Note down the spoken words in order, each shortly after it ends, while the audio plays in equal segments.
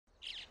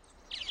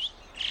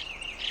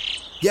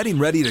Getting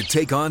ready to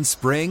take on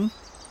spring?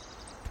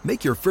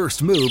 Make your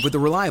first move with the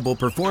reliable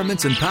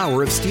performance and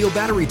power of Steel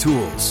battery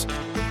tools.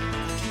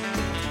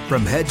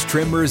 From hedge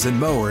trimmers and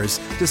mowers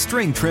to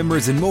string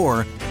trimmers and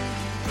more,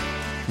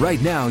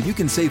 right now you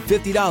can save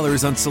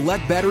 $50 on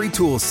select battery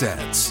tool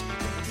sets.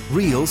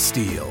 Real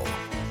Steel.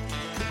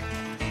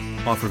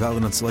 Offer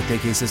valid on select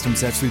AK system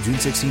sets through June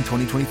 16,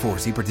 2024.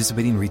 See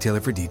participating retailer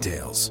for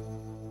details.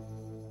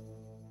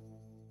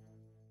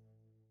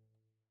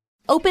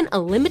 Open a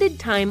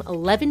limited-time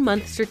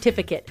 11-month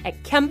certificate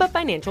at Kemba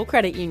Financial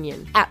Credit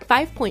Union. At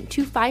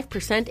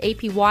 5.25%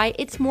 APY,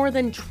 it's more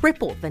than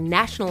triple the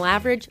national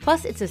average,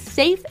 plus it's a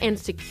safe and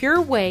secure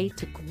way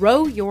to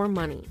grow your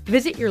money.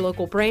 Visit your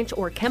local branch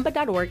or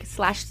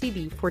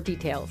kemba.org/CD for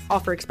details.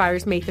 Offer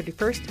expires May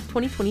 31st,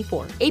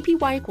 2024.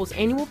 APY equals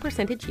annual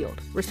percentage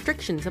yield.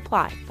 Restrictions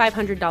apply.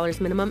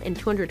 $500 minimum and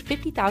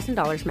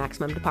 $250,000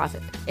 maximum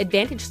deposit.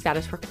 Advantage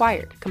status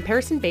required.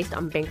 Comparison based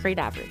on bank rate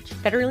average.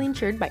 Federally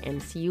insured by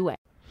NCUA.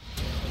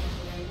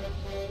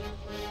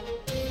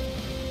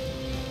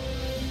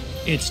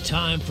 It's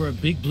time for a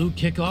Big Blue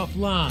Kickoff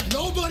Live.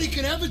 Nobody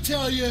can ever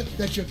tell you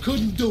that you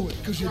couldn't do it,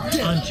 because you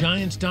did. On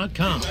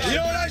Giants.com. You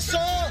know what I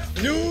saw?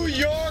 New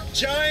York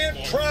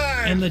Giant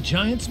pride. And the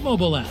Giants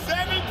mobile app.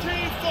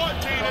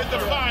 17-14 is the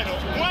final.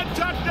 One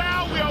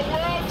touchdown, we are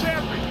world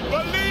champions.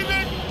 Believe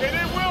it, and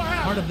it will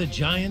happen. Part of the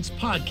Giants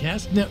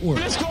Podcast Network.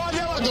 Let's go out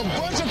there like a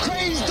bunch of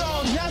crazy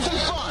dogs. Have some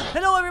fun.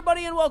 Hello,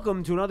 everybody, and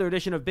welcome to another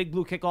edition of Big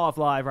Blue Kickoff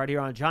Live right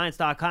here on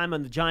Giants.com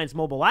and the Giants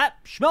mobile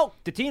app. Schmelk,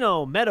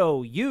 Dottino,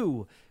 Meadow,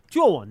 you.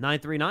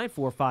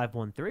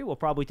 201-939-4513. We'll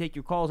probably take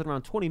your calls in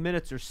around 20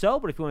 minutes or so,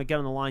 but if you want to get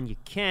on the line, you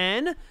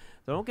can.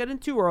 Don't get in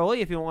too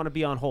early if you don't want to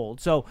be on hold.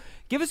 So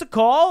give us a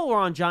call. We're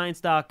on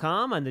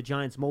Giants.com and the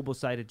Giants mobile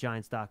site at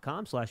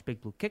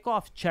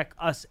Giants.com/BigBlueKickoff. Check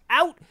us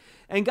out.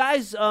 And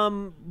guys,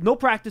 no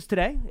practice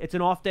today. It's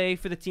an off day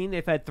for the team.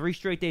 They've had 3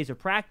 straight days of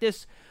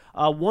practice.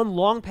 One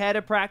long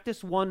padded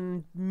practice,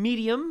 one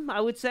medium,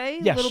 I would say.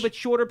 Yes. A little bit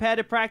shorter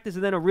padded practice,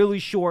 and then a really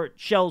short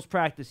shells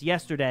practice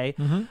yesterday.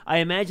 Mm-hmm. I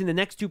imagine the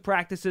next 2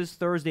 practices,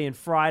 Thursday and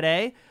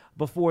Friday,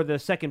 before the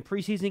second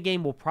preseason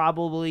game, will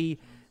probably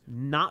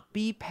not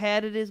be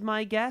padded, is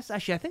my guess.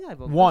 Actually, I think I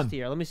have a list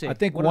here. Let me see. I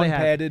think What do one they have?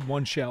 padded,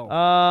 one shell.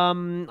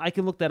 I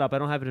can look that up. I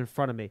don't have it in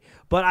front of me.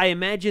 But I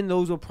imagine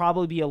those will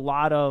probably be a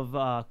lot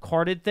of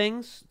carded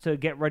things to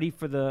get ready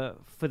for the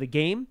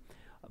game.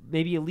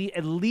 Maybe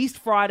at least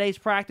Friday's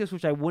practice,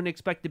 which I wouldn't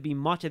expect to be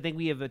much. I think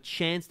we have a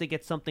chance to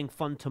get something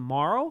fun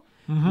tomorrow.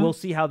 Mm-hmm. We'll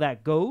see how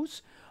that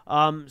goes.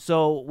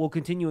 So we'll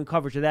continue in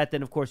coverage of that.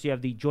 Then, of course, you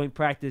have the joint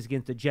practice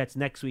against the Jets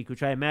next week,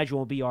 which I imagine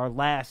will be our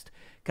last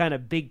kind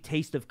of big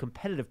taste of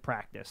competitive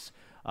practice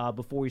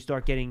before we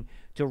start getting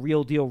to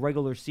real-deal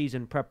regular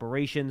season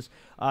preparations.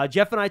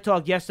 Jeff and I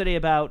talked yesterday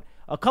about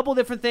a couple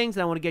different things,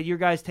 and I want to get your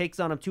guys' takes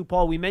on them too,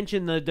 Paul. We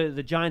mentioned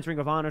the Giants Ring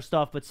of Honor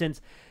stuff, but since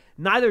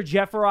neither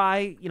Jeff or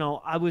I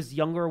was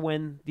younger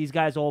when these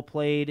guys all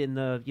played in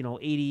the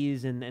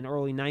 80s and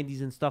early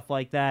 90s and stuff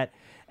like that.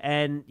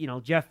 And,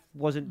 Jeff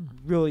wasn't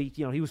really,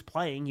 he was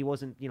playing. He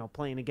wasn't,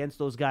 playing against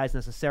those guys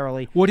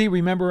necessarily. What do you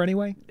remember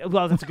anyway?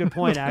 Well, that's a good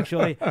point,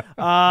 actually. We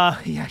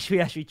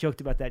actually joked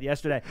about that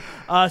yesterday.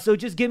 So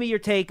just give me your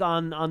take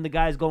on the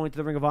guys going to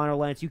the Ring of Honor,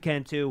 Lance. You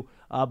can, too,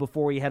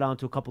 before we head on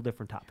to a couple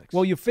different topics.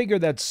 Well, you figure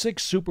that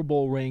 6 Super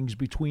Bowl rings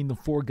between the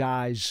 4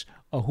 guys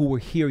who were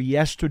here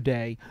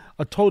yesterday.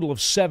 A total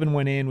of 7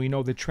 went in. We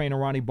know the trainer,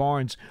 Ronnie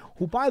Barnes,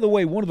 who, by the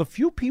way, one of the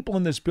few people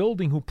in this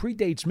building who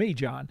predates me,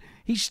 John.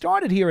 He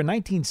started here in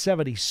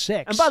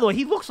 1976. And by the way,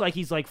 he looks like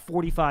he's like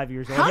 45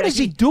 years old. How does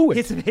he do it?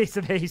 It's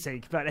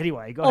amazing. But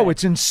anyway, go ahead. Oh,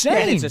 it's insane.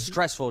 And it's a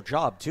stressful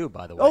job, too,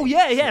 by the way. Oh,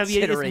 yeah. I mean, it's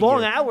Considering long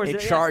you're hours. in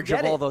charge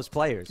of all those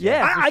players.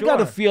 Yeah, I got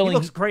a feeling he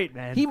looks great,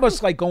 man. He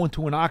must go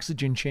into an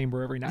oxygen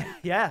chamber every night.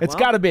 Yeah. It's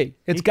got to be.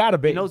 It's got to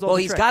be. Well,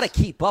 he's got to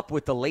keep up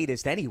with the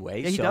latest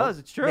anyway. Yeah, he so does.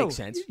 It's true. Makes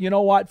sense. You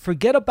know what?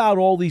 Forget about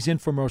all these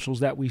infomercials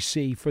that we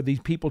see for these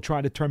people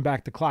trying to turn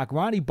back the clock.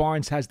 Ronnie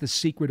Barnes has the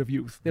secret of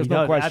youth. There's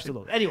no question.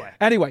 Absolutely.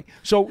 Anyway,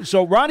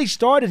 so Ronnie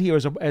started here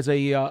as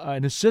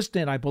an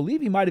assistant. I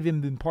believe he might have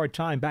even been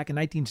part-time back in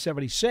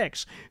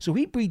 1976. So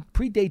he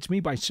predates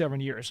me by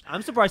 7 years.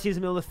 I'm surprised he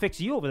hasn't been able to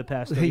fix you over the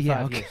past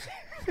 35 years.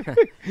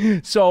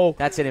 So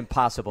that's an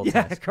impossible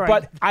task.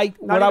 Correct.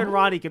 But not even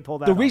Ronnie can pull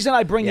that off. The reason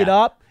I bring it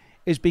up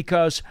is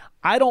because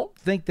I don't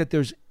think that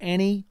there's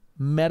any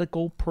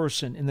medical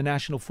person in the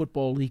National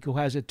Football League who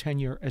has a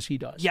tenure as he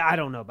does. Yeah, I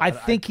don't know about I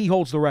think he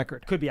holds the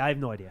record. Could be. I have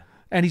no idea.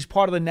 And he's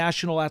part of the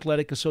National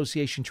Athletic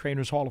Association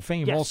Trainers Hall of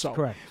Fame also.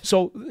 Correct.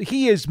 So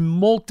he is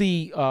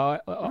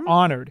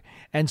multi-honored,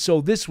 and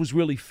so this was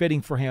really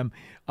fitting for him.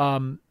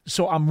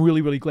 So I'm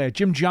really, really glad.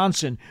 Jim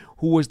Johnson,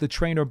 who was the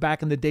trainer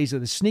back in the days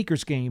of the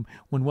sneakers game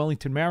when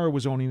Wellington Mara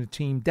was owning the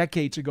team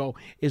decades ago,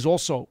 is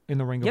also in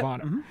the Ring of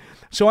Honor. Mm-hmm.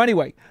 So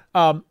anyway,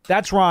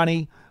 that's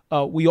Ronnie.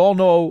 We all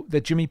know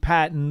that Jimmy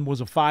Patton was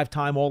a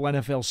 5-time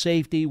All-NFL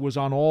safety, was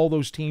on all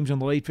those teams in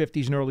the late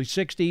 50s and early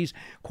 60s.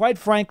 Quite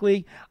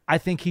frankly, I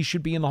think he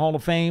should be in the Hall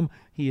of Fame.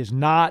 He is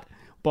not,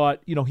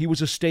 but he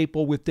was a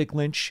staple with Dick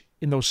Lynch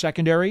in those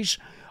secondaries.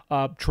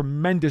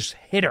 Tremendous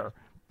hitter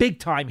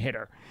big-time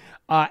hitter.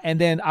 And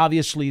then,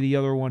 obviously, the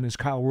other one is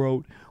Kyle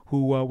Rote,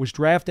 who was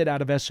drafted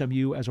out of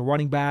SMU as a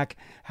running back,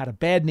 had a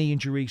bad knee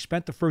injury,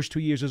 spent the first 2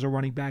 years as a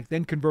running back,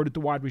 then converted to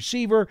wide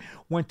receiver,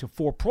 went to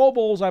 4 Pro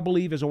Bowls, I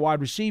believe, as a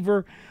wide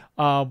receiver,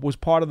 was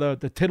part of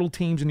the Tittle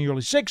teams in the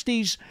early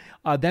 60s,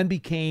 then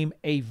became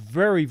a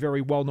very,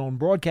 very well-known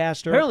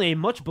broadcaster. Apparently a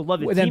much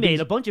beloved teammate.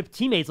 A bunch of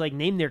teammates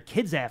named their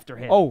kids after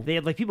him. Oh. They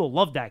had people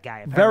loved that guy.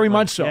 Apparently. Very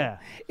much so. Yeah.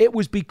 It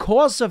was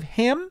because of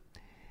him,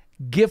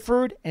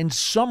 Gifford, and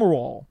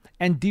Summerall,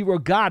 and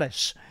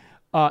DeRogatis,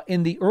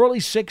 in the early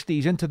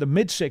 60s into the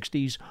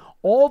mid-60s,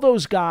 all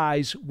those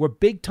guys were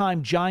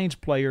big-time Giants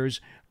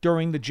players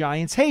during the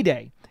Giants'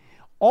 heyday.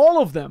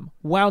 All of them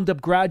wound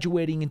up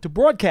graduating into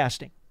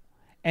broadcasting.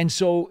 And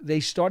so they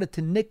started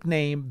to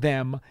nickname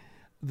them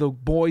the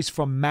boys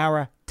from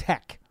Mara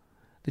Tech.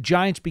 The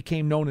Giants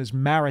became known as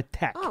Mara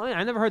Tech. Oh, yeah,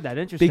 I never heard that.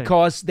 Interesting.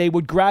 Because they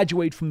would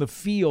graduate from the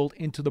field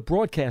into the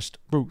broadcast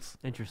booth.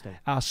 Interesting.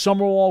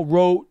 Summerall,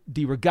 Rote,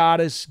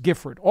 DeRogatis,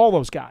 Gifford, all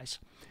those guys.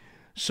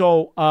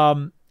 So,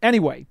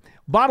 anyway,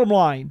 bottom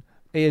line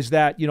is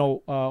that,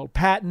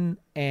 Patton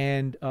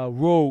and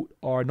Rote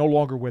are no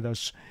longer with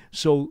us.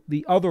 So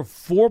the other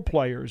 4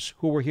 players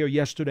who were here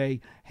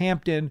yesterday,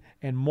 Hampton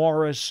and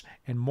Morris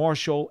and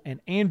Marshall and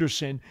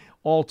Anderson,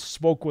 all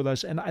spoke with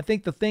us. And I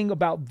think the thing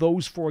about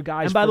those 4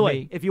 guys, and by the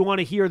way, if you want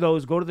to hear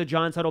those, go to the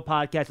Giants Huddle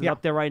podcast. It's Yeah.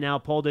 up there right now.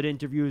 Paul did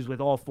interviews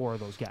with all 4 of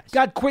those guys.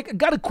 Got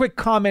a quick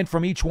comment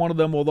from each one of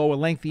them, although a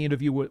lengthy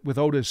interview with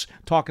Otis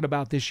talking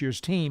about this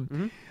year's team.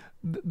 Mm-hmm.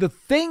 The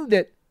thing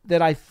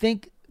that I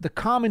think the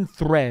common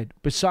thread,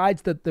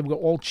 besides that they were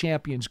all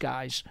champions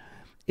guys,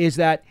 is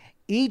that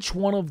each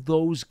one of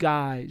those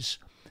guys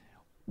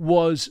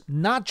was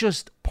not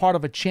just part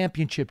of a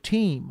championship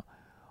team,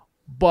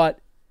 but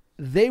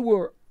they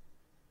were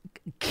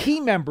key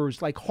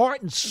members, like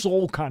heart and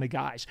soul kind of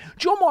guys.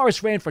 Joe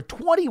Morris ran for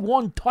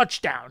 21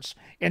 touchdowns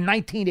in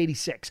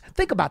 1986.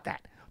 Think about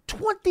that.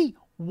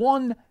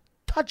 21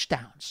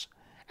 touchdowns.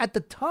 At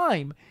the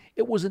time,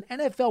 it was an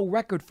NFL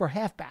record for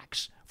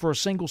halfbacks for a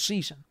single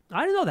season.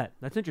 I didn't know that.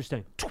 That's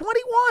interesting.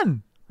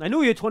 21. I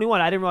knew you had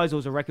 21. I didn't realize it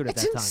was a record at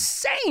It's that time.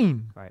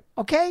 insane. Right.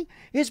 Okay?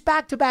 His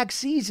back-to-back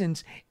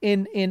seasons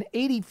in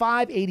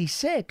 85,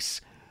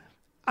 86.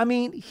 I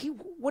mean, he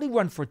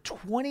run for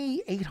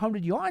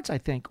 2,800 yards, I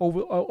think,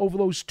 over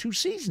those 2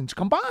 seasons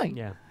combined.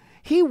 Yeah.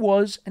 He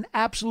was an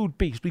absolute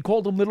beast. We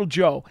called him Little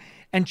Joe.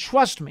 And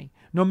trust me,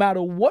 no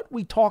matter what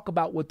we talk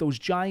about with those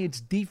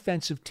Giants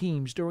defensive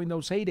teams during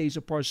those heydays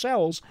of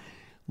Parcells,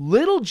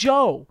 Little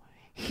Joe,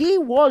 he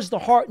was the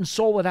heart and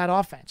soul of that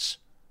offense.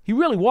 He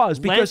really was.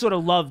 Because Lance would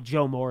have loved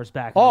Joe Morris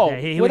back in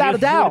the day. Without a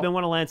doubt. He would have been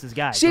one of Lance's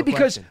guys. See, no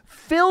because question.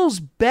 Phil's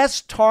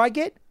best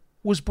target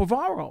was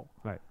Bavaro.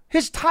 Right.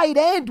 His tight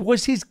end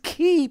was his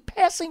key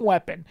passing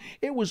weapon.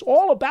 It was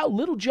all about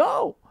Little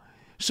Joe.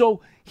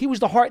 So he was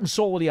the heart and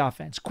soul of the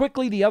offense.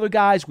 Quickly, the other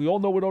guys, we all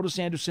know what Otis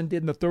Anderson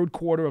did in the third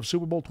quarter of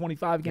Super Bowl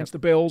 25 against the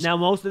Bills. Now,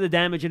 most of the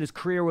damage in his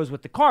career was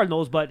with the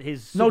Cardinals, but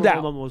his Super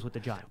Bowl moment was with the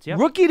Giants. Yep.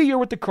 Rookie of the year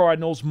with the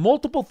Cardinals,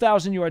 multiple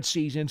 1,000-yard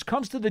seasons,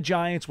 comes to the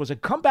Giants, was a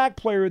comeback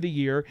player of the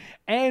year,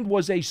 and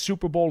was a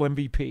Super Bowl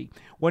MVP.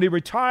 When he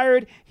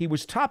retired, he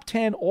was top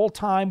 10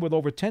 all-time with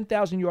over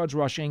 10,000 yards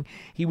rushing.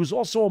 He was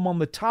also among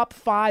the top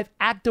 5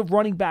 active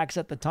running backs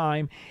at the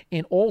time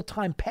in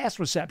all-time pass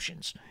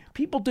receptions.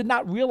 People did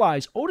not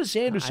realize Otis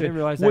Anderson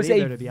was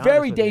a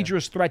very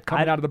dangerous threat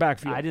coming out of the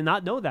backfield. I did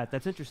not know that.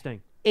 That's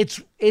interesting.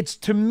 It's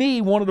to me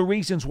one of the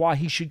reasons why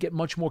he should get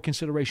much more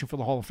consideration for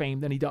the Hall of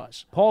Fame than he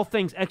does. Paul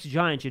thinks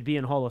ex-Giant should be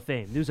in Hall of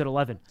Fame. News at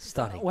 11.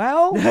 Stunning.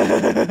 Well,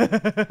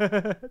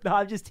 no,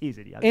 I'm just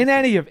teasing you. In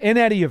any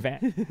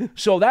event,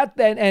 so that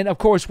and of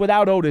course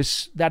without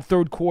Otis, that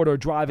third quarter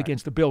drive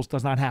against the Bills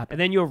does not happen. And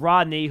then you have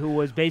Rodney, who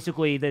was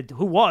basically the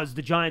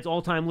Giants'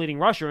 all-time leading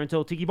rusher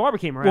until Tiki Barber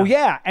came around. Well,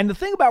 yeah, and the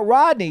thing about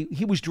Rodney,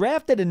 he was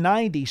drafted in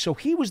 '90, so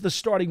he was the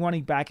starting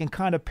running back and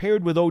kind of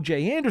paired with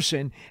O.J.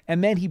 Anderson,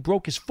 and then he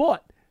broke his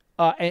foot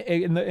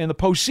in the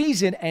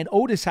postseason, and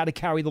Otis had to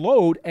carry the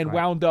load and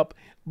wound up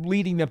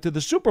leading them to the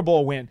Super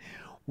Bowl win.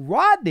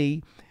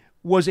 Rodney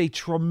was a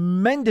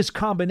tremendous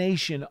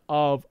combination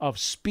of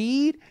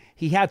speed.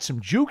 He had some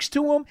jukes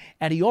to him,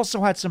 and he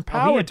also had some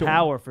power he had to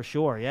power him. For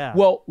sure, yeah.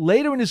 Well,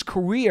 later in his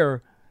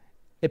career,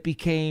 it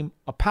became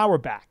a power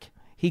back.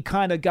 He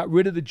kind of got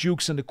rid of the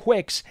jukes and the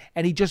quicks,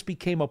 and he just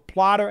became a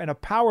plotter and a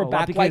power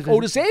back like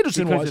Otis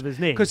Anderson was, of his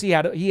knee. because he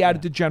had a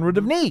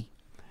degenerative knee.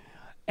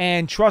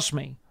 And trust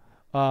me,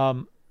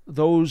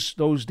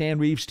 those Dan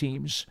Reeves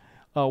teams,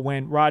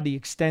 when Rodney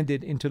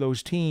extended into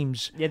those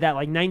teams, yeah, that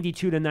like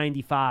 92 to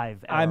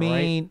 95. Era, I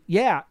mean, right?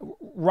 yeah,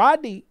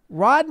 Rodney.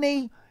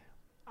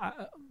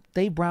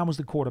 Dave Brown was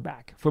the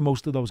quarterback for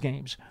most of those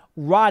games.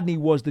 Rodney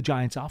was the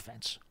Giants'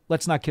 offense.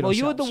 Let's not kid Well,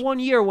 ourselves. you had the 1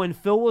 year when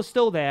Phil was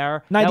still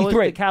there. That was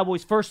 93. the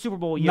Cowboys' first Super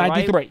Bowl year,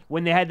 93. right?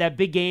 When they had that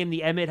big game,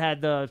 the Emmett had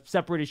the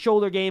separated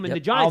shoulder game, and the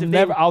Giants.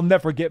 I'll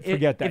never forget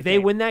that. If they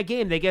win that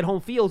game, they get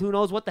home field. Who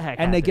knows what the heck?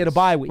 And they get a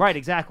bye week. Right,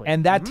 exactly.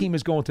 And that team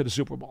is going to the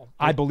Super Bowl.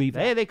 I believe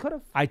that. Hey, they could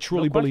have. I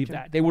truly believe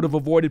that. They would have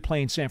avoided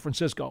playing San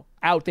Francisco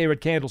out there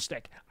at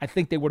Candlestick. I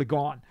think they would have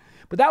gone.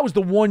 But that was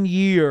the 1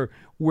 year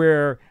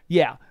where,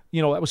 that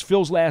was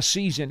Phil's last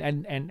season,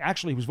 and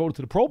actually he was voted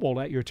to the Pro Bowl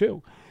that year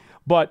too.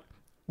 But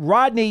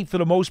Rodney, for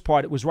the most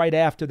part, it was right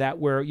after that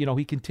where,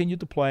 he continued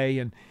to play.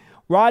 And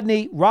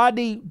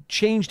Rodney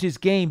changed his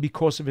game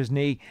because of his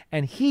knee,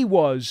 and he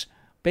was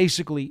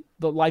basically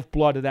the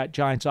lifeblood of that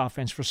Giants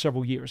offense for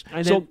several years.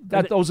 And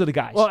those are the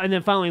guys. Well, and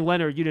then finally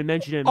Leonard, you didn't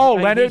mention him. Oh,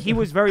 Leonard. He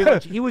was very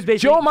much, he was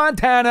basically. Joe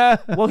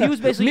Montana. Well, he was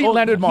basically.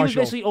 Leonard Marshall. He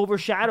was basically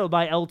overshadowed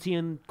by LT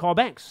and Carl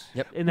Banks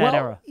in that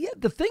era. Yeah,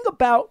 the thing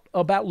about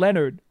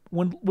Leonard,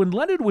 when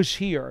Leonard was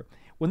here,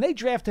 when they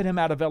drafted him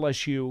out of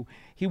LSU,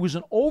 he was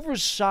an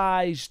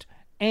oversized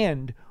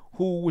end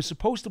who was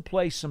supposed to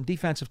play some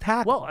defensive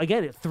tackle. Well,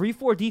 again,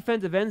 3-4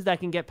 defensive ends that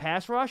can get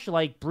pass rush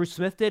like Bruce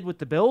Smith did with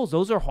the Bills,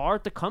 those are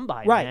hard to come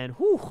by, right. man.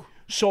 Whew.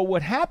 So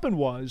what happened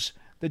was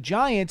the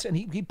Giants, and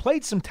he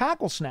played some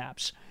tackle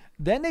snaps.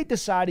 Then they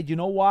decided, you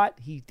know what?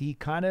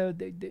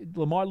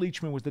 Lamar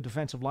Leachman was the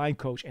defensive line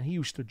coach, and he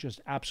used to just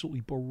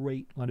absolutely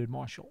berate Leonard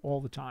Marshall all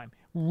the time.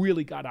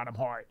 Really got on him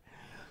hard.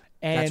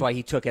 And, that's why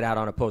he took it out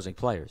on opposing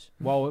players.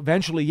 Well,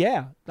 eventually,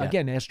 yeah.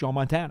 Again, ask Joe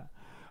Montana.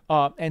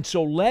 And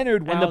so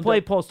Leonard wound and the play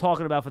Paul's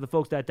talking about for the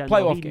folks that don't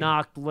know,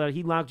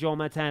 he knocked Joe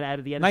Montana out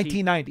of the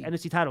 1990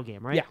 NFC title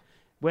game, right? Yeah.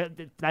 Where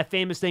that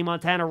famous thing,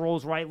 Montana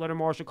rolls right, Leonard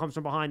Marshall comes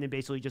from behind and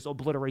basically just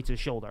obliterates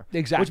his shoulder.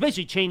 Exactly. Which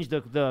basically changed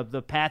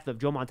the path of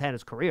Joe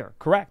Montana's career.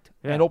 Correct.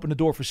 Yeah. And opened the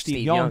door for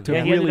Steve Young to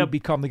really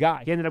become the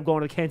guy. He ended up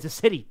going to Kansas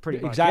City pretty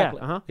much.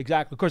 Exactly. Yeah.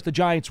 Exactly. Of course, the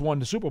Giants won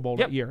the Super Bowl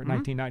that year in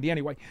 1990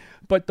 anyway.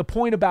 But the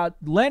point about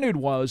Leonard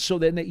was, so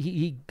then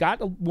he got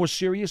more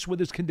serious with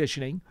his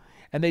conditioning,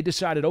 and they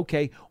decided,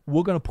 okay,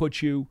 we're going to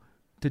put you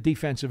to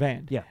defensive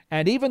end. Yeah.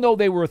 And even though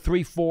they were a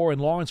 3-4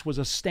 and Lawrence was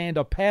a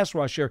stand-up pass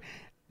rusher,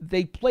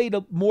 they played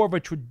more of a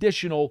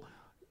traditional.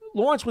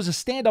 Lawrence was a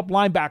stand-up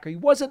linebacker. He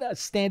wasn't a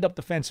stand-up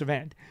defensive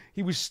end.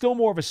 He was still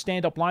more of a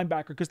stand-up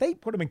linebacker because they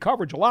put him in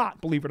coverage a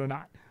lot, believe it or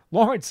not.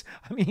 Lawrence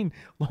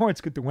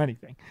could do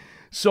anything.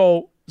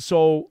 So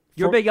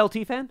you're a big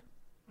LT fan?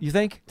 You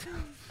think?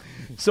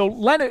 So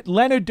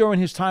Leonard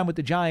during his time with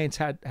the Giants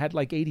had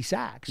like 80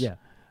 sacks. Yeah.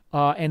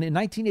 And in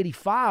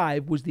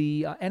 1985 was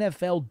the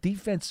NFL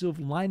Defensive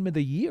Lineman of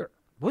the Year.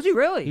 Was he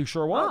really? He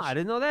sure was. Oh, I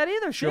didn't know that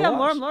either. Sure I'm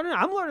was.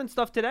 learning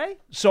stuff today.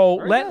 So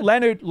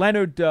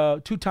Leonard,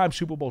 two-time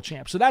Super Bowl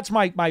champ. So that's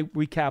my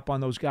recap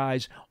on those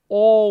guys.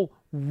 All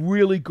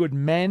really good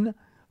men,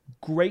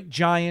 great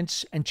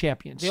Giants, and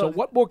champions. So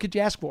what more could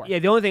you ask for? Yeah,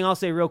 the only thing I'll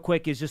say real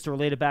quick is just to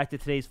relate it back to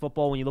today's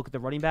football when you look at the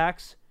running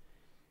backs.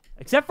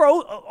 Except for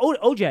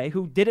OJ,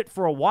 who did it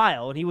for a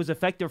while, and he was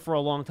effective for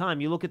a long time.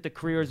 You look at the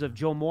careers of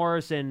Joe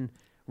Morris and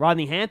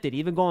Rodney Hampton,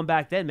 even going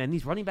back then, man,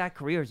 these running back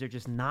careers are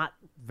just not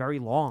very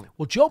long.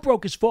 Well, Joe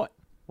broke his foot.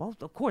 Well,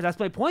 of course, that's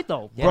my point,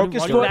 though. Yeah, broke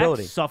his foot.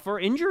 Backs suffer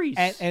injuries.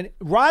 And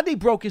Rodney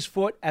broke his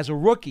foot as a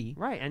rookie.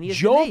 Right, and he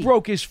Joe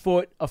broke his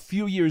foot a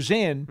few years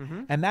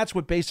in, and that's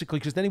what basically,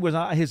 because then he was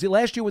on his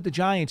last year with the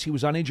Giants, he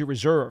was on injured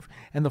reserve.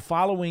 And the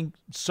following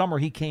summer,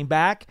 he came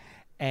back,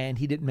 and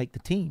he didn't make the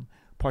team.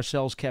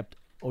 Parcells kept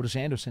Otis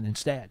Anderson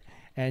instead.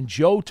 And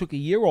Joe took a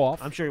year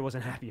off. I'm sure he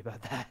wasn't happy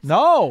about that.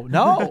 No.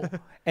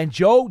 And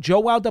Joe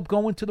wound up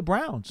going to the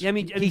Browns. Yeah, I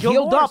mean, he Joe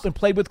healed Morris, up and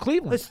played with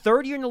Cleveland. His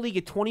third year in the league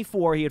at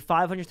 24, he had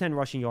 510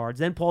 rushing yards.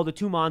 Then Paul, the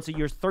 2 months, a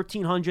year's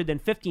 1,300, then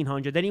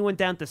 1,500. Then he went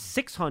down to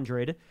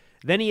 600.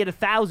 Then he had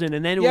 1,000,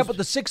 and then it was... but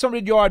the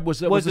 600-yard was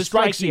the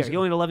strike season. Year. He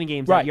only had 11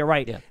 games right. that year,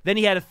 right. Yeah. Then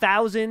he had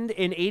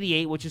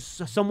 1,088, which is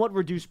somewhat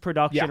reduced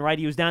production, right?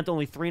 He was down to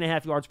only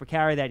 3.5 yards per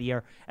carry that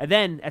year. And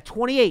then at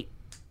 28,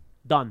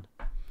 done.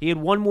 He had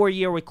one more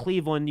year with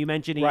Cleveland. You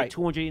mentioned he had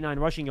 289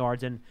 rushing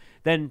yards, and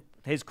then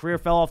his career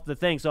fell off the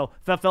thing. So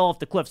fell off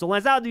the cliff. So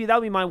Lance, that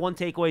would be my one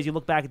takeaway as you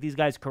look back at these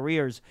guys'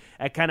 careers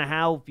at kind of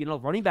how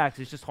running backs.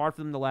 It's just hard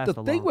for them to last.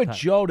 The thing with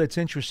Joe that's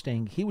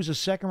interesting, he was a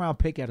second-round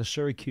pick out of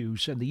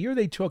Syracuse, and the year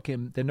they took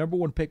him, the number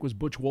one pick was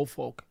Butch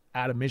Woolfolk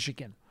out of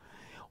Michigan.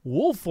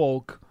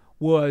 Woolfolk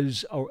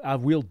was a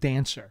real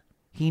dancer.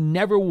 He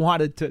never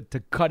wanted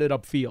to cut it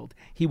upfield.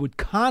 He would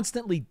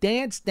constantly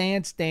dance.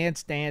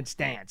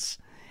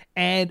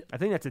 And I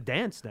think that's a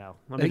dance now.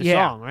 I mean, a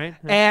song, right?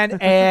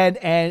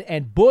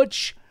 and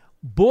Butch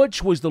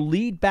was the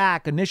lead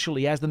back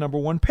initially as the number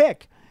one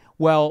pick.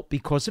 Well,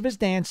 because of his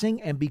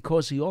dancing and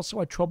because he also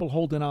had trouble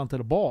holding on to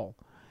the ball.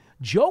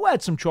 Joe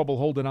had some trouble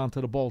holding on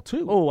to the ball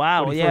too. Oh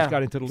wow! When he first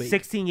got into the league.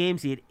 16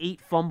 games, he had 8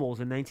 fumbles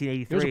in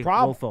 1983. There's a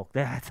problem. Woolfolk.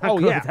 That's not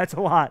good. Yeah, that's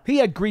a lot. He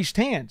had greased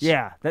hands.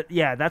 Yeah,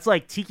 that's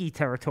like tiki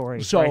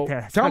territory. So right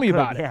there. tell me good.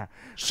 about it.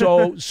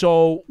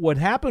 So what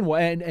happened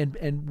was,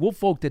 and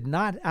Woolfolk did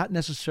not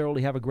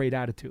necessarily have a great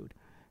attitude.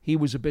 He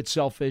was a bit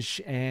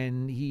selfish,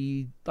 and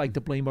he liked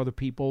to blame other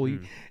people.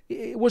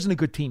 It wasn't a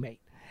good teammate,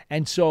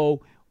 and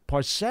so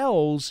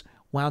Parcells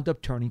wound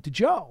up turning to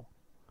Joe.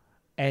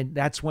 And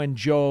that's when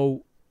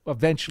Joe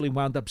eventually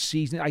wound up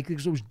seasoning. I think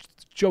it was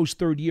Joe's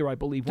third year, I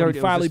believe, when he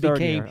finally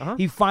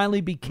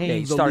became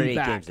he the started lead 8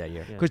 back. games that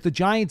year. Because the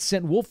Giants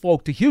sent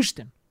Woolfolk to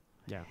Houston.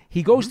 Yeah.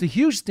 He goes to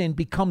Houston,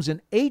 becomes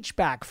an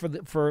H-back for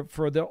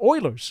the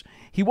Oilers.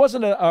 He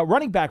wasn't a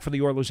running back for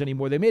the Oilers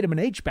anymore. They made him an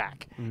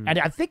H-back. And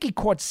I think he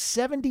caught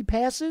 70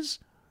 passes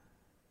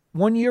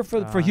one year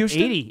for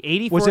Houston.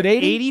 80. Was it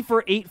 80? 80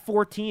 for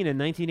 814 in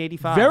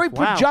 1985. Very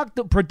Wow.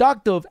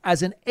 productive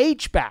as an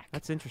H-back.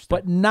 That's interesting.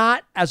 But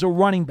not as a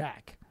running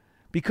back.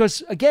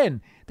 Because,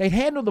 again, they'd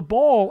handle the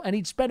ball, and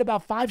he'd spend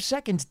about 5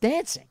 seconds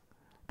dancing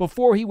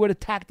before he would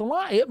attack the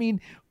line. I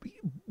mean,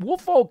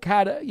 Woolfolk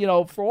had,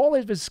 for all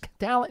of his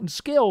talent and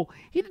skill,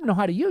 he didn't know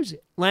how to use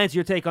it. Lance,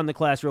 your take on the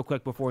class real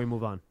quick before we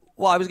move on.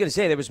 Well, I was going to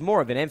say there was more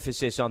of an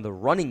emphasis on the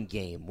running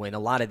game when a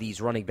lot of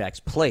these running backs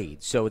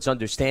played. So it's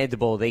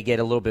understandable they get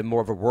a little bit more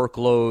of a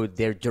workload.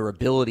 Their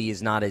durability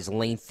is not as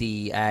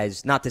lengthy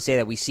as, not to say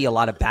that we see a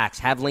lot of backs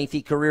have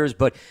lengthy careers,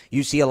 but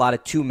you see a lot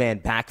of two-man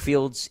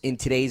backfields in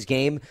today's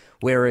game,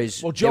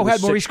 whereas... Well, Joe had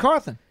Maurice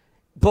Carthen.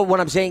 But what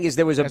I'm saying is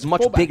there was a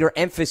much fullback. bigger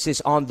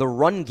emphasis on the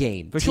run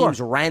game.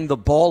 Teams ran the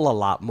ball a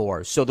lot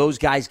more. So those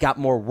guys got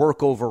more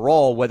work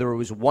overall, whether it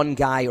was one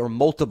guy or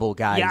multiple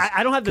guys. Yeah,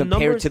 I don't have the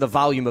compared numbers to the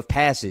volume of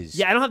passes.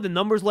 Yeah, I don't have the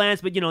numbers, Lance,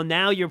 but,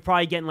 now you're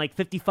probably getting like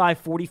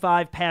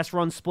 55-45 pass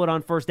run split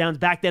on first downs.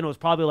 Back then it was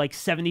probably like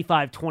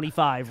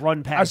 75-25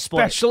 run pass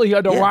split. Especially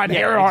under Ron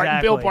Earhart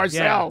and Bill Parcells.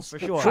 Yeah, for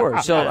sure.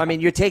 Sure. So,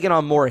 you're taking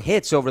on more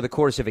hits over the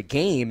course of a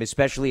game,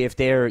 especially if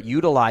they're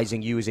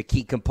utilizing you as a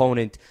key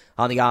component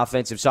on the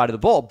offensive side of the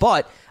ball.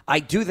 But I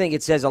do think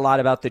it says a lot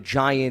about the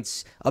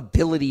Giants'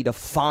 ability to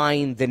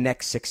find the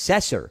next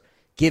successor,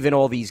 given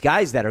all these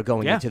guys that are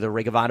going into the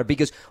Ring of Honor,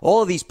 because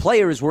all of these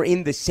players were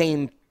in the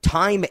same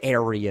time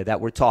area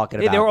that we're talking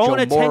about. They were all in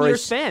a 10-year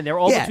Morris. span. They were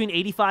all between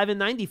 85 and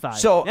 95.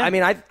 So,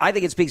 I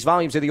think it speaks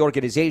volumes of the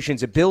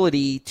organization's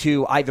ability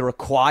to either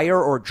acquire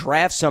or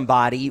draft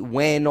somebody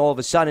when all of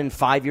a sudden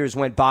 5 years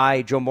went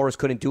by, Joe Morris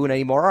couldn't do it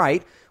anymore. All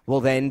right,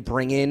 we'll then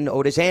bring in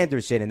Otis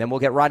Anderson, and then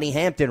we'll get Rodney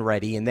Hampton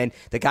ready, and then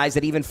the guys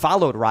that even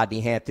followed Rodney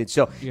Hampton.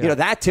 So,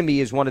 that to me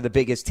is one of the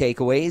biggest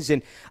takeaways.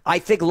 And I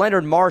think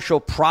Leonard Marshall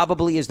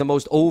probably is the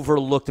most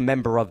overlooked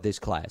member of this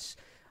class.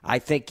 I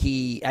think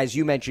he, as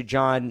you mentioned,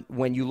 John,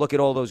 when you look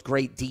at all those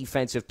great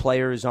defensive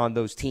players on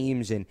those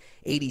teams in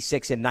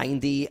 86 and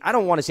 90, I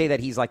don't want to say that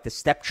he's like the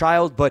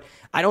stepchild, but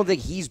I don't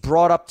think he's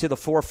brought up to the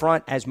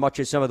forefront as much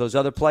as some of those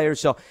other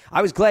players. So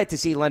I was glad to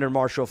see Leonard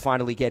Marshall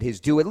finally get his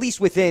due, at least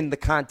within the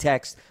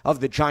context of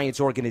the Giants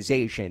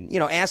organization.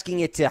 Asking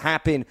it to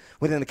happen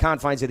within the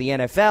confines of the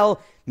NFL,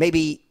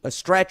 maybe a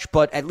stretch,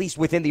 but at least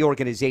within the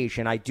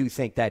organization, I do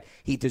think that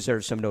he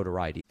deserves some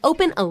notoriety.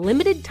 Open a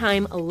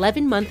limited-time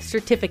 11-month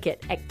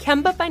certificate at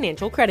Kemba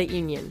Financial Credit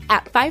Union.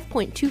 At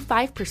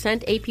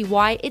 5.25%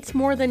 APY, it's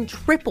more than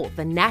triple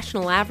the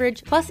national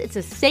average, plus it's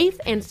a safe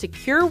and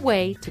secure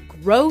way to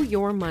grow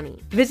your money.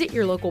 Visit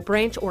your local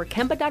branch or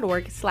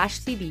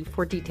kemba.org/CD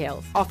for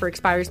details. Offer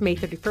expires May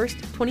 31st,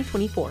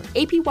 2024.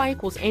 APY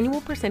equals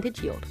annual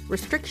percentage yield.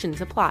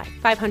 Restrictions apply.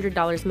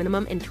 $500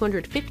 minimum and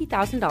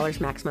 $250,000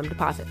 maximum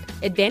deposit.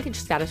 Advantage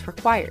status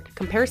required.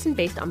 Comparison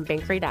based on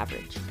bank rate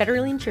average.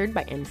 Federally insured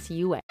by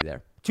NCUA.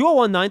 There.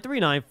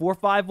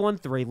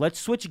 201-939-4513. Let's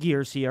switch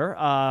gears here.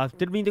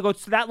 Didn't mean to go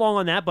that long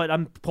on that, but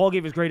Paul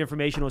gave us great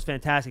information. It was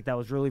fantastic. That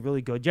was really,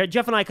 really good.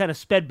 Jeff and I kind of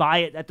sped by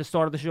it at the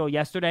start of the show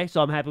yesterday,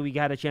 so I'm happy we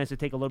got a chance to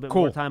take a little bit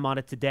more time on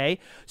it today.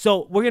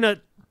 So we're going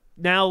to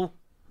now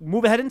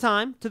move ahead in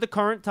time to the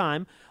current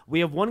time.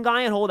 We have one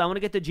guy on hold. I want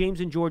to get to James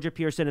in Georgia,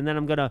 Pearson, and then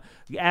I'm going to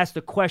ask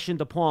the question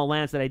to Paul and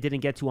Lance that I didn't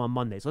get to on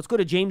Monday. So let's go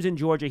to James in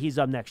Georgia. He's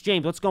up next.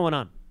 James, what's going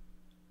on?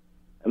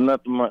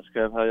 Nothing much,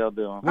 Kev. How y'all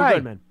doing? We're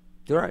good, man.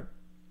 All right.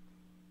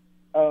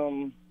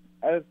 I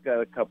just got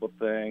a couple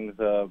things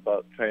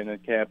about training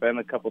camp and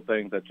a couple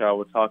things that y'all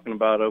were talking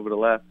about over the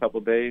last couple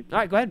of days. All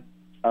right, go ahead.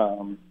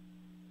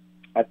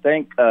 I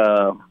think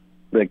the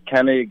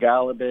Kenny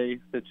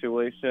Galladay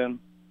situation,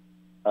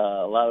 a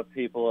lot of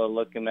people are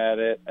looking at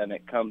it, and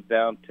it comes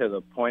down to the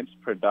points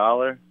per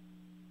dollar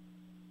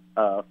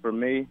for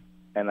me.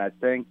 And I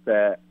think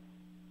that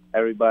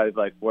everybody's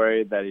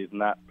worried that he's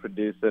not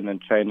producing in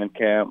training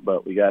camp,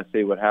 but we got to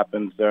see what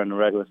happens during the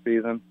regular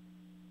season.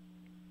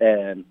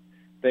 And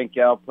I think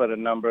y'all put a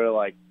number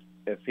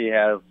if he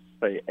has,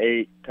 say,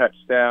 8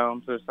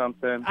 touchdowns or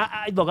something.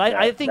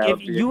 I think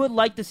if you would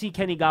like to see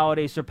Kenny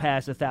Galladay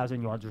surpass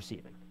 1,000 yards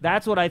receiving,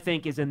 that's what I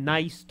think is a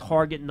nice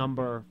target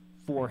number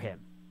for him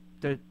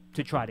to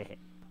try to hit.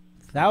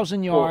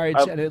 1,000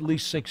 yards and at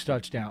least 6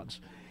 touchdowns.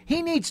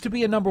 He needs to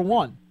be a number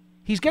one.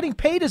 He's getting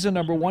paid as a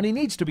number one. He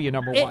needs to be a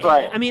number one.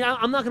 Right. I mean,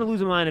 I'm not going to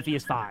lose my mind if he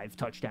has 5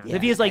 touchdowns. Yeah.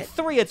 If he has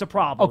 3, it's a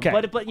problem. Okay.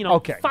 But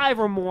 5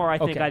 or more, I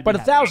think I'd be But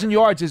happy. 1,000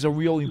 yards is a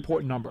really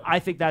important number. I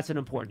think that's an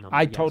important number.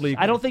 I totally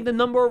agree. I don't think the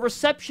number of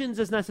receptions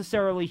is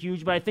necessarily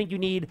huge, but I think you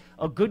need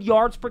a good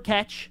yards per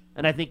catch,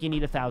 and I think you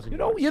need 1,000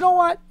 yards. You know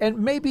what? And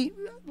maybe,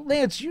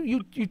 Lance,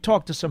 you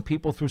talk to some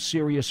people through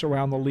Sirius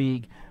around the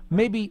league.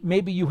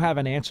 Maybe you have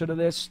an answer to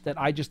this that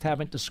I just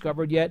haven't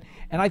discovered yet,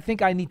 and I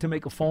think I need to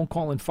make a phone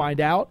call and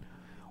find out.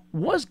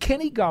 Was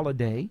Kenny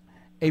Golladay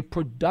a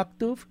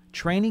productive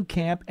training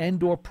camp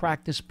and/or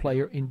practice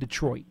player in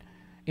Detroit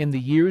in the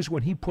years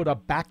when he put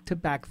up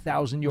back-to-back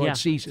 1,000-yard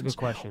seasons? Good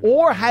question.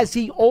 Or has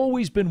he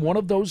always been one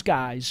of those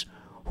guys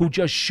who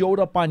just showed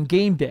up on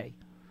game day?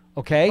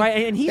 Okay,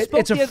 right, and he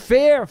spoke it's a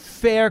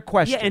fair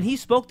question. Yeah, and he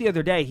spoke the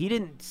other day. He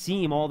didn't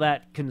seem all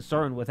that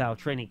concerned with how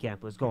training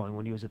camp was going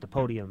when he was at the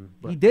podium.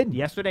 He didn't.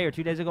 Yesterday or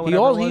 2 days ago. He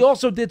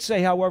also did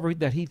say, however,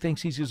 that he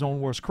thinks he's his own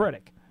worst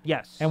critic.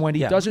 Yes. And when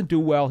he doesn't do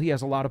well, he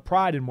has a lot of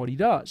pride in what he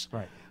does.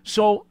 Right.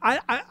 So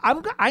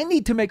I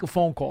need to make a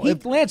phone call.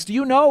 Lance, do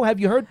you know? Have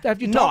you heard? Have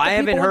you? No, I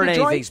haven't heard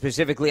anything anything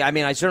specifically. I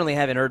mean, I certainly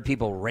haven't heard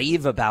people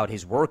rave about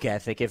his work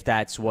ethic, if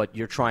that's what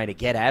you're trying to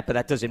get at. But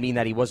that doesn't mean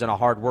that he wasn't a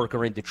hard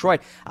worker in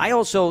Detroit. I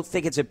also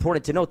think it's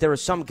important to note there are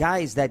some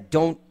guys that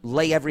don't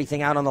lay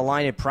everything out on the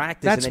line in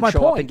practice and then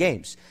show up in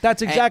games.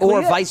 That's exactly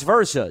or it. vice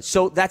versa.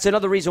 So that's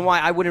another reason why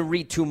I wouldn't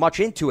read too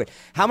much into it.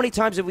 How many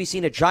times have we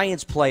seen a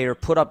Giants player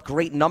put up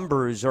great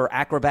numbers or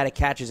acrobatic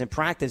catches in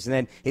practice and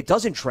then it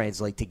doesn't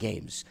translate to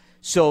games?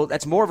 So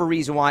that's more of a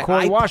reason why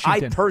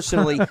I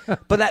personally,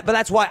 but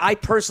that's why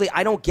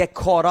I don't get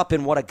caught up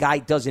in what a guy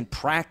does in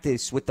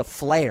practice with the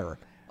flair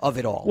of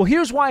it all. Well,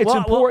 here's why it's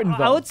important,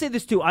 though. I would say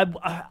this, too.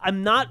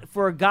 I'm not,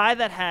 for a guy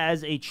that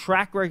has a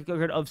track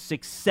record of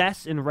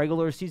success in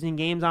regular season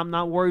games, I'm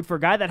not worried. For a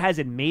guy that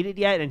hasn't made it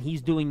yet and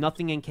he's doing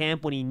nothing in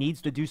camp when he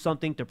needs to do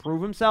something to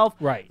prove himself,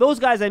 right? Those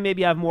guys I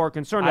maybe have more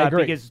concern about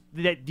agree. because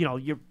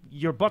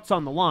your butt's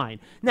on the line.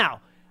 Now,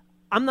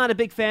 I'm not a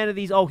big fan of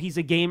these, he's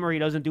a gamer, he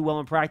doesn't do well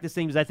in practice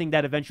things. I think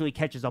that eventually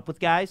catches up with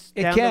guys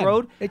down the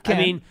road. It can. I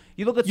mean,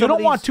 you look at you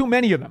don't want too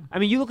many of them. I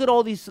mean, you look at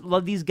all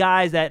these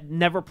guys that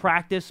never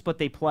practice but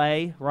they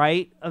play,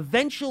 right?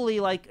 Eventually,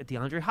 like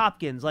DeAndre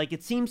Hopkins, like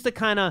it seems to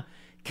kind of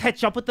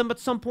catch up with them at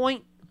some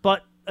point.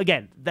 But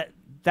again,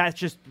 that's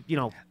just,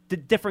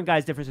 different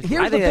guys, different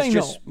situations. I think that's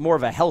just more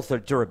of a health or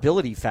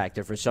durability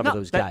factor for some of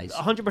those guys.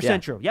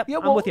 100% true. Yep,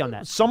 well, I'm with you on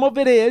that. Some of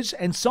it is,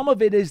 and some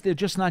of it is they're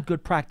just not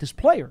good practice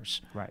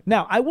players. Right.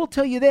 Now, I will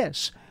tell you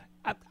this.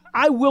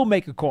 I will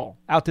make a call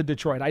out to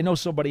Detroit. I know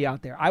somebody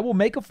out there. I will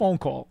make a phone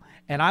call,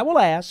 and I will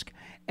ask,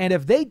 and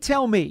if they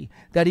tell me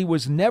that he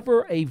was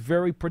never a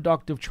very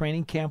productive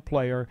training camp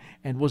player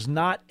and was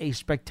not a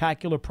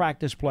spectacular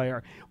practice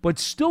player, but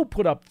still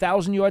put up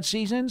 1,000-yard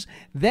seasons,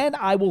 then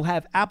I will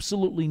have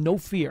absolutely no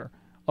fear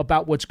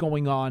about what's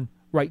going on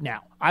right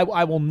now.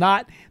 I will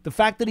not. The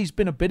fact that he's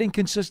been a bit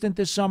inconsistent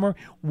this summer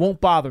won't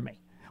bother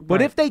me.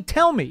 But if they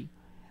tell me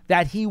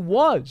that he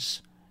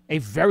was a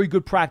very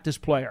good practice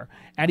player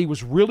and he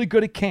was really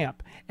good at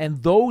camp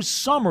and those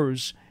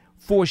summers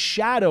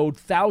foreshadowed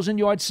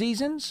 1,000-yard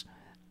seasons,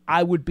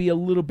 I would be a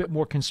little bit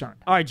more concerned.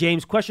 All right,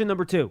 James, question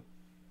number 2.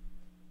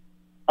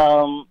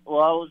 Well,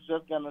 I was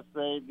just going to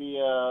say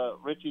the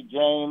Richie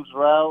James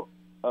route,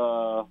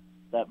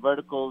 that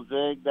vertical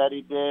zig that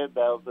he did,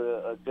 that was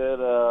a good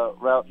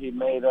route he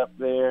made up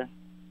there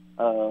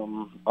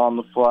on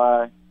the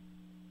fly.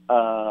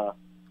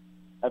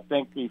 I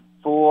think the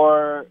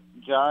 4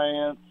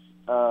 Giants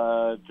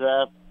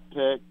draft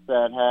picks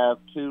that have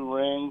 2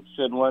 rings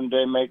should one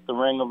day make the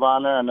Ring of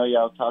Honor. I know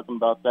y'all was talking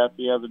about that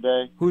the other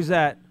day. Who's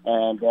that?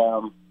 And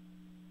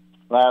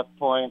last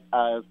point,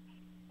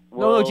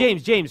 No,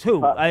 James,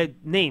 who?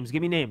 Names,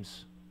 give me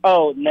names.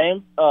 Oh,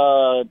 names?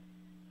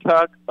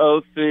 Tuck,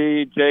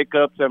 O.C.,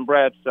 Jacobs, and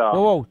Bradshaw.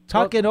 Oh,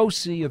 Tuck and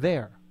O.C. are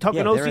there. Tuck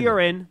and O.C. are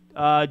in.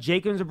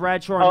 Jacobs and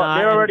Bradshaw are not.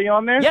 They're already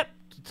on there? Yep.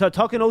 So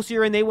Tuck and O.C.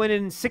 are in. They went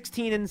in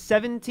 16 and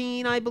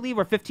 17, I believe,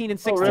 or 15 and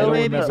 16,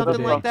 really? maybe,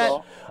 something like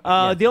that.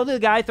 The only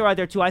guy I throw out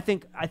there, too, I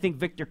think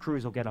Victor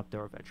Cruz will get up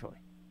there eventually.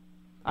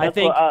 I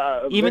think,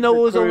 even though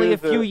it was only a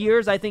few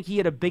years, I think he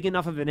had a big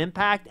enough of an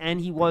impact,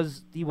 and he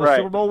was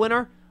Super Bowl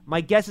winner.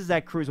 My guess is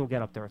that Cruz will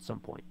get up there at some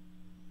point.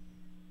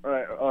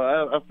 Right.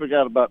 I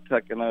forgot about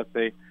Tuck and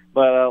O.C.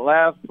 But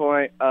last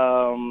point,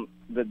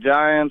 the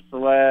Giants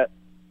let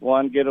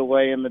one get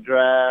away in the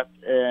draft,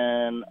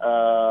 and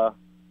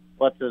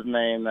what's his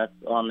name that's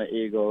on the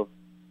Eagles?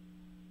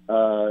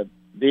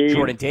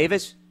 Jordan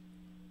Davis?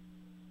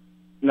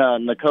 No,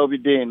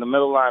 Nakobe Dean, the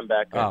middle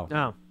linebacker.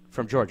 Oh.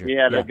 From Georgia. He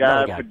had a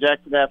guy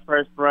projected at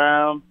first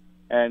round,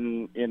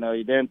 and, you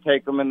didn't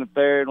take him in the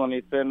 3rd when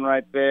he's sitting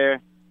right there.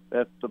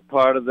 That's the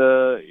part of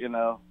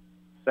the,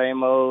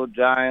 same old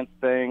Giants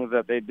things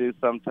that they do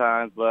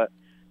sometimes, but,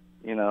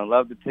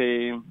 love the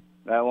team.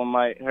 That one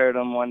might hurt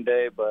them one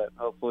day, but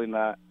hopefully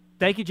not.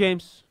 Thank you,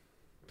 James.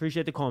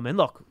 Appreciate the call, man.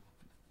 Look,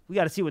 we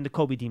got to see what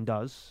Nakobe Dean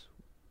does.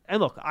 And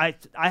look, I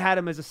had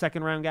him as a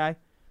second-round guy.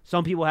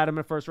 Some people had him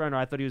in a first-rounder.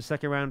 I thought he was a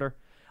second-rounder.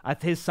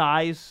 His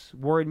size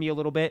worried me a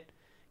little bit.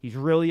 He's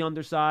really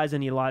undersized,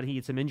 and he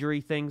had some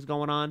injury things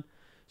going on.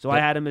 So I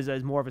had him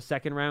as more of a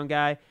second-round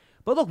guy.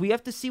 But look, we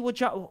have to see what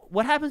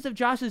happens if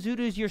Josh Azudu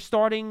is your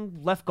starting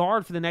left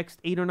guard for the next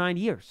 8 or 9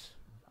 years.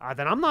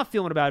 Then I'm not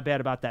feeling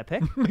bad about that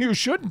pick. You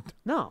shouldn't.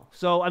 No.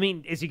 So, I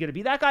mean, is he going to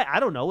be that guy? I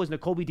don't know. Is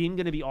Nakobe Dean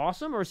going to be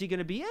awesome, or is he going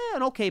to be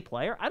an okay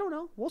player? I don't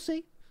know. We'll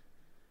see.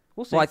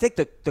 We'll see. Well, I think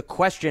the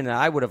question that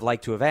I would have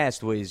liked to have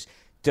asked was,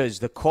 does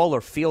the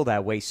caller feel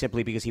that way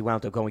simply because he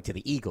wound up going to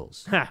the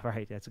Eagles?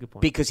 Right, that's a good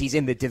point. Because he's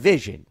in the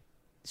division.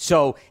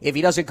 So if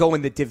he doesn't go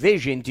in the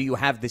division, do you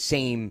have the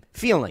same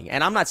feeling?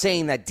 And I'm not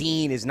saying that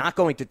Dean is not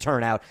going to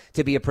turn out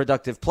to be a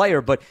productive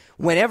player, but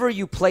whenever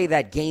you play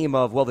that game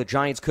of, well, the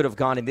Giants could have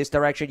gone in this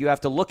direction, you have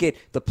to look at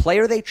the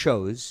player they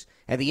chose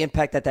and the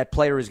impact that that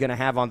player is going to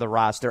have on the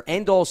roster,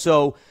 and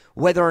also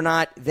whether or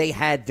not they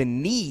had the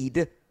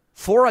need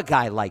for a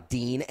guy like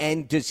Dean,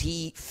 and does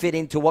he fit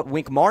into what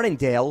Wink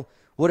Martindale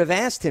would have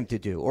asked him to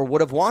do or would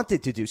have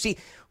wanted to do. See,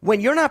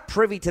 when you're not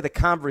privy to the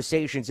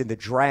conversations in the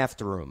draft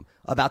room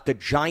about the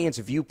Giants'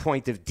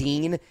 viewpoint of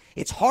Dean,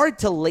 it's hard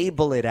to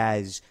label it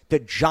as the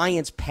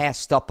Giants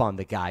passed up on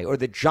the guy or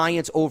the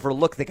Giants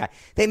overlooked the guy.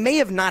 They may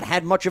have not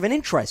had much of an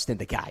interest in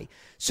the guy.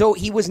 So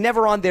he was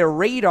never on their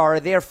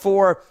radar.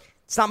 Therefore,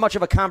 it's not much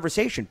of a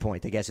conversation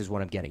point, I guess, is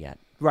what I'm getting at.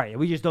 Right.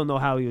 We just don't know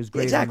how he was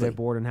graded on their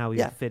board and how he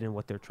would fit in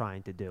what they're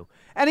trying to do.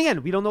 And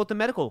again, we don't know what the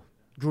medical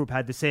group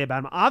had to say about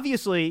him.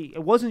 Obviously,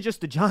 it wasn't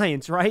just the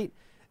Giants, right?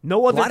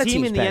 No other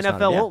team in the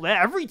NFL,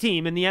 every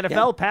team in the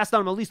NFL passed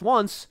on him at least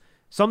once,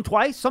 some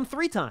twice, some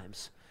 3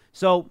 times.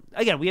 So,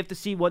 again, we have to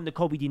see what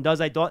Nakobe Dean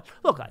does.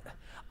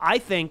 I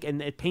think,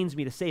 and it pains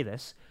me to say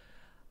this,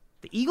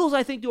 the Eagles,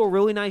 I think, do a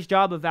really nice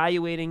job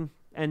evaluating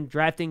and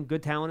drafting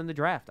good talent in the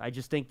draft. I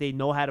just think they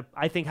know how to.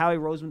 I think Howie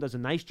Roseman does a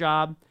nice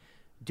job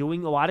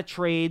doing a lot of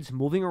trades,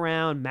 moving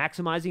around,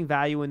 maximizing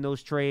value in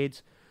those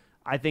trades.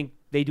 I think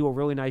they do a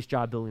really nice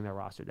job building their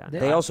roster down there.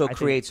 They also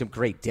create some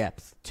great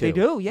depth, too. They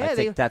do, yeah. I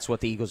think that's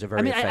what the Eagles are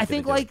very effective I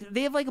think at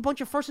they have a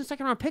bunch of first and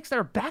second round picks that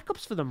are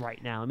backups for them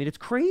right now. I mean, it's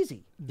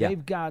crazy.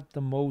 They've got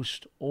the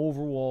most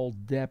overall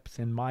depth,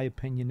 in my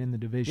opinion, in the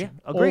division.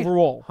 Yeah, agreed.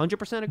 Overall.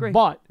 100% agree.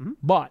 But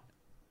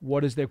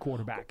what is their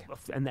quarterback?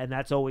 And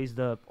that's always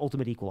the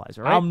ultimate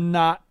equalizer, right? I'm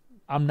not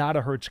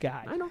a Hurts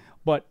guy. I know.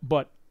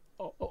 But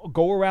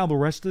go around the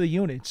rest of the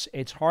units.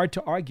 It's hard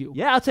to argue.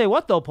 Yeah, I'll tell you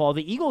what, though, Paul.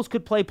 The Eagles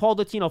could play Paul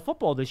Dottino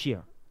football this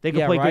year. They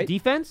could play good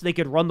defense. They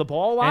could run the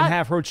ball a lot. And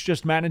have Hurts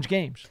just manage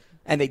games.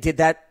 And they did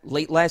that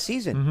late last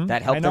season.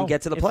 That helped them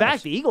get to the playoffs. In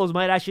fact, the Eagles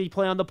might actually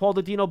play on the Paul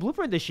Dottino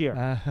blueprint this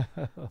year.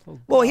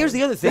 Well, here's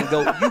the other thing,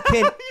 though.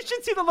 You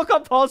should see the look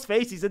on Paul's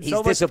face. He's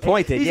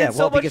disappointed.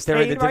 Because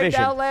they're in the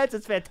division. Right now, lads.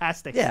 It's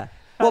fantastic. Yeah.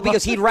 Well,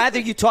 because he'd rather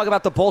you talk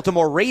about the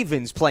Baltimore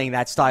Ravens playing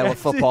that style of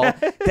football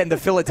than the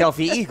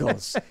Philadelphia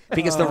Eagles,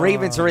 because the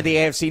Ravens are in the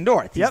AFC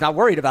North. He's not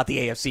worried about the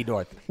AFC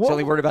North. He's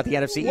only worried about the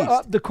NFC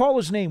East. The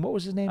caller's name, what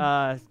was his name?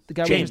 The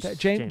guy James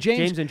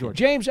and George.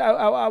 James,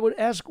 I would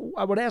ask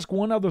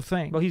one other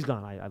thing. Well, he's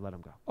gone. I let him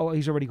go. Oh,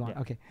 he's already gone.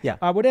 Yeah. Okay. Yeah.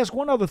 I would ask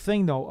one other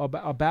thing though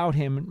about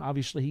him, and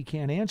obviously he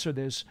can't answer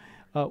this.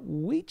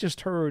 We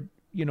just heard,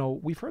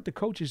 we've heard the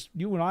coaches,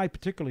 you and I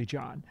particularly,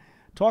 John,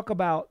 talk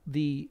about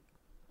the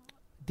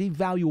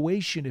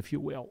devaluation, if you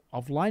will,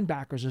 of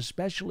linebackers,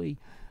 especially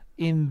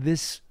in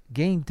this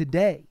game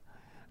today.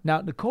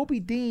 Now,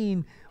 Nakobe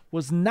Dean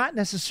was not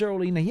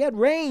necessarily, he had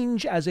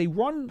range as a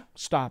run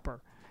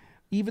stopper,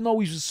 even though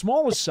he's the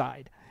smallest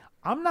side.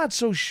 I'm not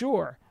so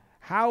sure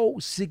how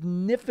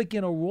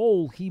significant a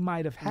role he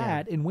might have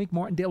had in Wink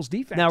Martindale's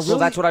defense. Now, really,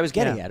 that's what I was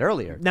getting at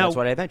earlier. That's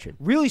what I mentioned.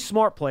 Really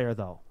smart player,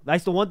 though.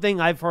 That's the one thing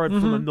I've heard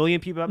from a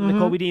million people about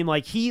Nakobe Dean.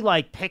 He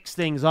picks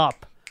things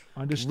up.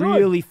 Understood.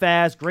 Really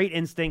fast, great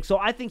instinct. So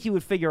I think he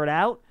would figure it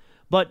out.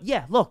 But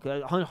yeah, look,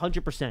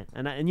 100%.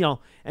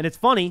 And it's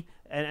funny.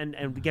 And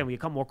again, we have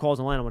a couple more calls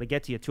on the line. I want to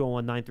get to you.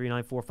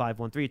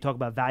 201-939-4513. You talk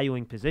about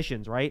valuing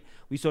positions, right?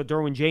 We saw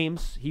Derwin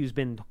James. He's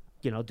been,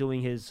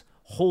 doing his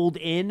hold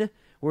in,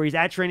 where he's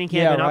at training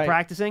camp and not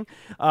practicing.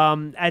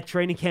 At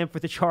training camp for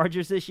the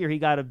Chargers this year, he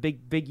got a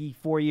big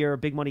 4-year,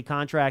 big money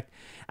contract.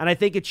 And I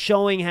think it's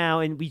showing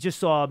how, and we just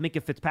saw Minka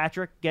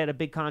Fitzpatrick get a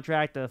big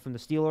contract from the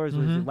Steelers.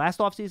 Was it last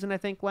offseason, I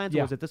think, Lance?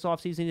 Or was it this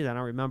offseason? I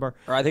don't remember.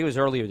 Or I think it was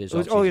earlier this offseason. It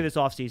was earlier this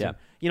offseason.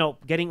 Yeah.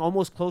 Getting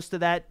almost close to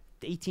that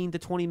 18 to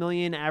 20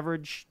 million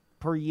average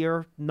per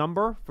year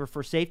number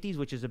for safeties,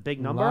 which is a big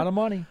number. A lot of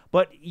money.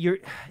 But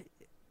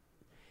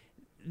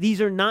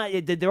these are not,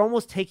 they're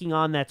almost taking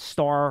on that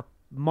star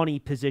money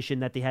position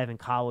that they have in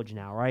college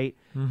now, right?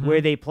 Where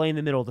they play in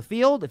the middle of the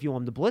field. If you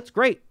want them to blitz,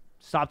 great.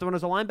 Stop the run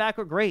as a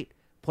linebacker, great.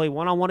 Play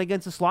one-on-one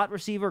against a slot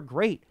receiver,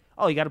 great.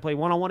 Oh, you got to play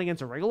one-on-one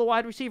against a regular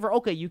wide receiver?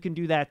 Okay, you can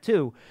do that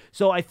too.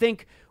 So I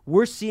think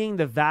we're seeing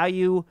the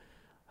value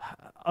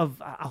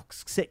of, I'll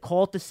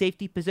call it the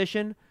safety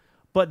position,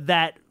 but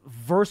that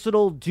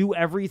versatile,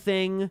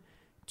 do-everything,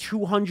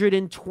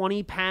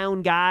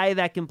 220-pound guy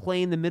that can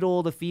play in the middle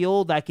of the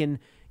field, that can,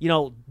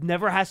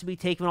 never has to be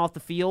taken off the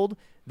field,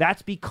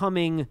 that's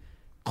becoming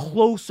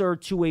closer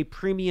to a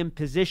premium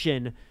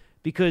position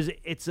because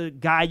it's a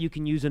guy you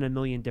can use in a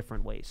million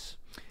different ways.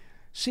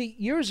 See,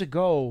 years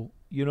ago,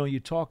 you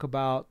talk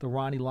about the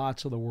Ronnie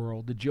Lotts of the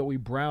world, the Joey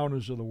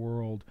Browners of the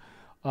world,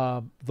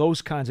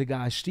 those kinds of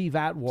guys, Steve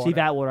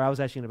Atwater. I was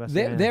actually going to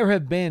say there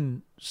have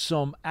been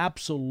some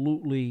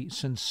absolutely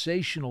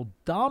sensational,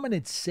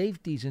 dominant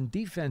safeties and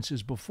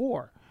defenses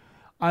before.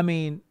 I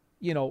mean,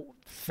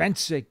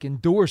 Fensick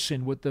and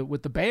Dorson with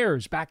the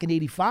Bears back in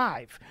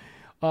 '85.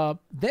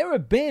 There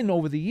have been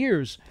over the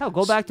years. Hell,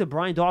 go back to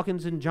Brian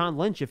Dawkins and John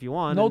Lynch if you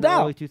want. No in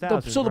doubt. The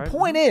early 2000s, So the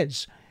point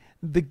is,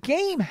 the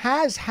game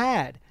has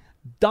had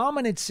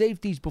dominant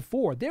safeties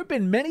before. There have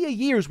been many a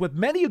years with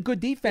many a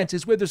good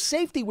defenses where the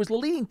safety was the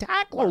leading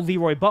tackler. Oh,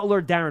 Leroy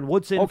Butler, Darren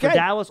Woodson for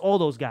Dallas, all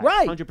those guys.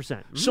 Right. 100%.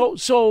 Mm-hmm.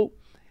 So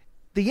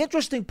the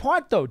interesting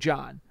part, though,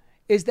 John,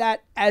 is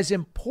that as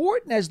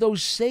important as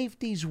those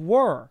safeties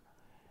were,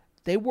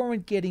 they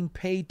weren't getting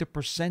paid the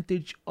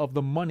percentage of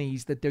the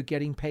monies that they're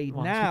getting paid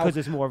now. Because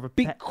it's more of a...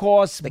 the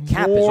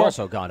cap has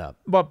also gone up.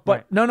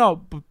 But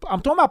no,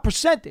 I'm talking about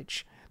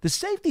percentage. The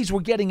safeties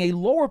were getting a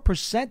lower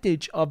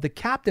percentage of the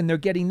cap than they're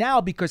getting now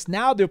because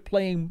now they're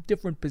playing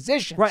different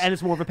positions. Right, and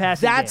it's more of a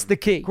passing That's game. the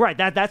key. Right,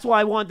 that's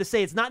why I wanted to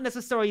say it's not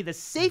necessarily the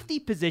safety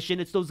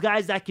position. It's those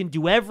guys that can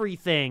do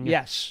everything.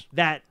 Yes.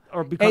 That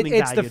are becoming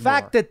It's the valued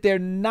fact more. that they're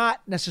not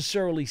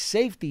necessarily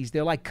safeties.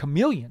 They're like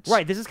chameleons.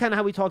 Right, this is kind of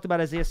how we talked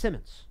about Isaiah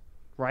Simmons.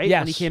 Right?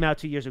 Yes. When he came out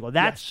 2 years ago.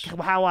 That's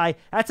how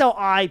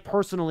I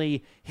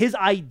personally, his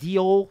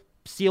ideal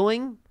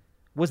ceiling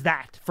was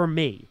that for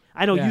me.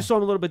 I know you saw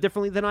him a little bit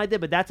differently than I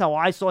did, but that's how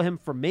I saw him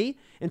for me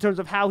in terms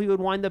of how he would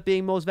wind up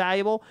being most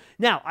valuable.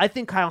 Now, I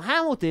think Kyle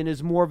Hamilton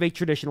is more of a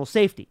traditional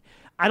safety.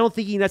 I don't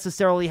think he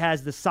necessarily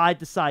has the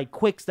side-to-side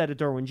quicks that a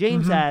Derwin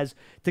James has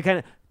to kind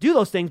of do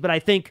those things, but I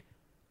think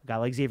a guy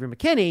like Xavier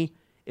McKinney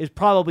is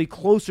probably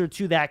closer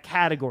to that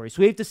category.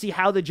 So we have to see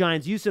how the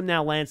Giants use him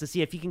now, Lance, to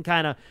see if he can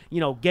kind of,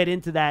 get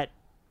into that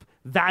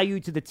value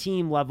to the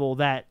team level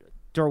that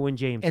Derwin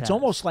James It's has.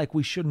 almost like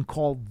we shouldn't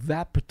call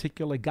that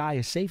particular guy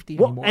a safety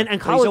Well, anymore.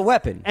 and college, he's a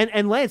weapon.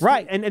 And Lance,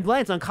 Right. and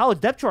Lance, on college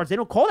depth charts, they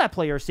don't call that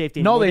player a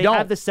safety No, anymore. they don't.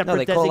 Have the separate No,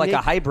 they call it like a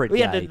designate- hybrid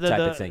Yeah, guy the type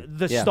of thing.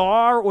 The Yeah.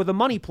 star or the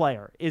money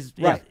player is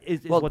Right.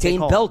 is Well, what Dane they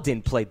call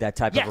Belton played that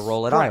type Yes, of a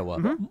role at correct. Iowa.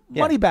 Mhm.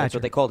 Yeah, Money That's Badger.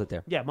 what they called it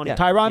there. Yeah, money.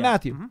 Tyrann Yeah.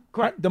 Matthew.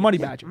 Correct. The money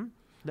badger.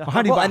 The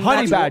honey, Well, and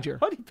honey that's- badger.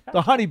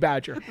 The honey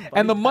badger.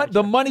 And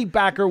the money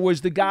backer was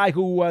the guy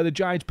who the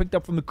Giants picked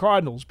up from the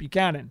Cardinals,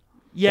 Buchanan.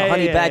 Yeah, the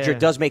Honey yeah, Badger yeah.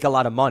 does make a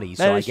lot of money,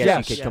 so That I is guess true.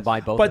 you could Yes.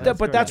 combine both. But of them.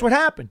 but that's what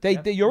happened.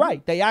 You're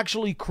right. They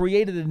actually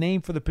created a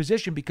name for the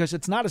position because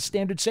it's not a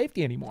standard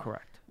safety anymore.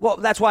 Correct. Well,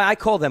 that's why I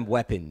call them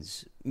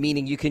weapons,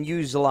 meaning you can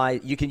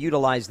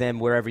utilize them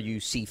wherever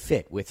you see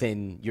fit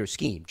within your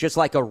scheme. Just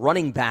like a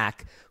running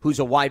back who's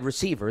a wide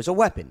receiver is a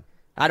weapon.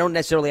 I don't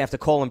necessarily have to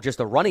call him just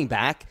a running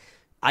back.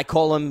 I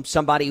call him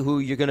somebody who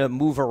you're going to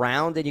move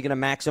around and you're going to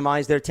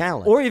maximize their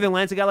talent. Or even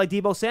Lance, a guy like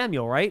Debo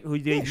Samuel, right? Who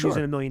they sure. use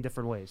in a million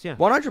different ways. Yeah.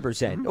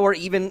 100%. Or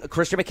even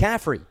Christian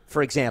McCaffrey,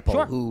 for example,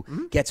 Sure. who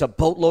gets a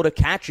boatload of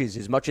catches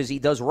as much as he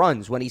does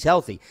runs when he's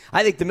healthy.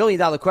 I think the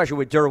million-dollar question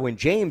with Derwin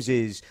James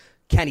is,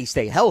 can he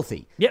stay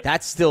healthy? Yep.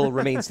 That still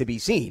remains to be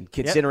seen,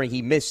 considering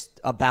he missed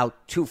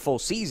about 2 full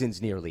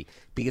seasons nearly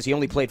because he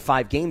only played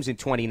 5 games in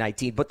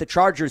 2019. But the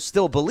Chargers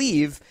still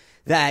believe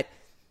that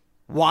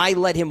why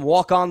let him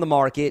walk on the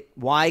market?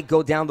 Why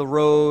go down the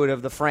road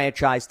of the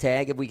franchise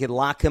tag if we could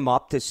lock him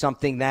up to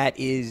something that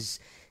is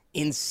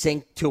in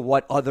sync to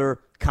what other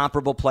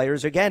comparable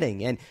players are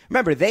getting? And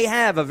remember, they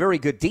have a very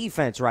good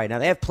defense right now.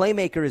 They have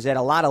playmakers at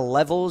a lot of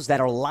levels that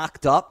are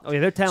locked up. Oh,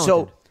 yeah, they're talented.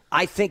 So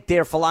I think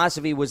their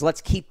philosophy was,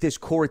 let's keep this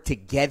core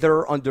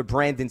together under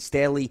Brandon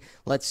Staley.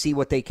 Let's see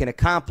what they can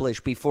accomplish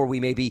before we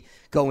maybe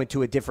go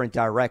into a different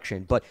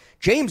direction. But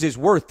James is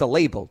worth the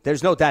label.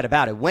 There's no doubt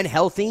about it. When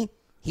healthy,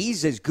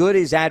 he's as good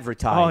as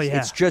advertised. Oh, yeah.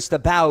 It's just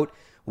about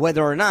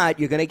whether or not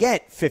you're going to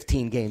get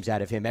 15 games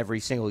out of him every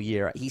single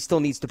year. He still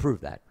needs to prove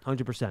that.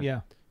 100%.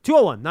 Yeah.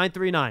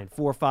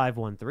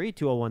 201-939-4513,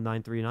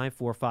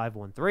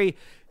 201-939-4513.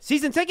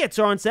 Season tickets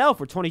are on sale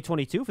for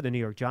 2022 for the New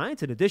York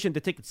Giants. In addition to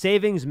ticket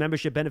savings,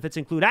 membership benefits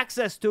include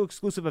access to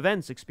exclusive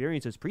events,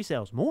 experiences,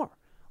 pre-sales, more.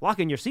 Lock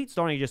in your seat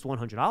starting at just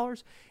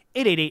 $100.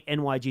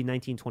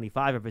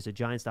 888-NYG-1925 or visit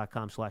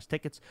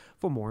Giants.com/tickets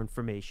for more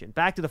information.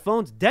 Back to the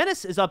phones.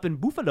 Dennis is up in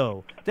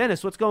Buffalo.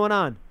 Dennis, what's going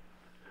on?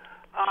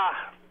 I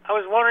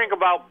was wondering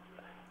about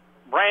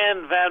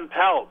Brand Van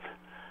Pelt.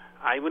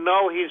 I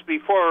know he's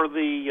before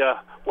the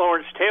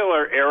Lawrence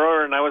Taylor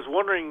era, and I was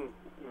wondering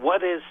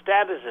what his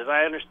status is.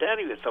 I understand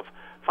he was a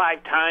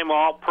 5-time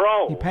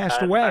All-Pro. He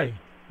passed away.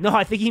 No,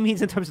 I think he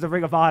means in terms of the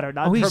Ring of Honor,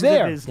 not in he's terms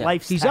there. of his Yeah.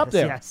 life He's status. up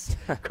there. Yes,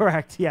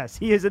 correct. Yes,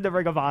 he is in the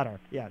Ring of Honor.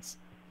 Yes.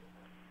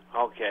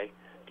 Okay.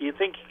 Do you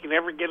think you can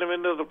ever get him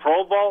into the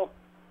Pro Bowl?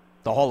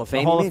 The Hall of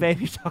Fame? The Hall you of mean?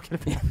 Fame you're talking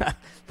about.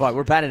 Boy,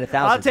 we're batting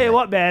 1,000. I'll tell you today.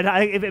 what, man.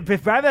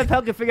 If Brad Van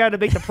Pelt can figure out how to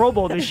make the Pro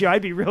Bowl this year,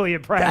 I'd be really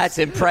impressed. That's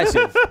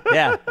impressive.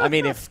 Yeah. I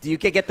mean, if you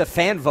could get the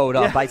fan vote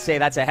up, I'd say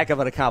that's a heck of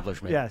an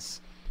accomplishment. Yes.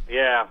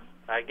 Yeah,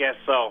 I guess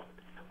so.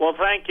 Well,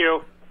 thank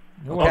you.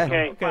 Okay.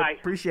 Okay, bye.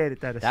 Appreciate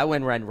it, Dennis. That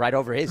one ran right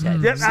over his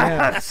head. Yep,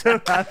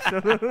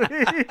 absolutely.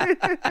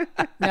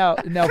 Now,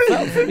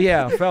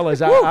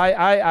 fellas,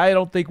 I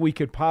don't think we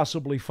could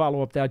possibly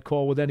follow up that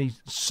call with any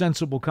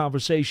sensible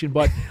conversation,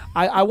 but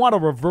I want to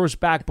reverse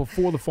back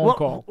before the phone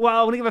call. Well,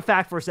 I want to give a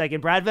fact for a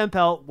second. Brad Van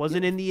Pelt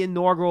wasn't in the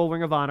inaugural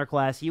Ring of Honor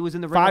class. He was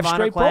in the Ring 5 of Honor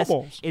straight Pro class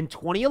Bowls. in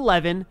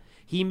 2011.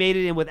 He made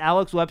it in with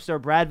Alex Webster,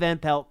 Brad Van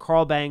Pelt,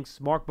 Carl Banks,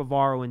 Mark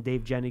Bavaro, and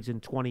Dave Jennings in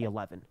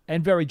 2011.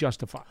 And very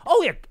justified.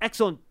 Oh, yeah.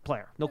 Excellent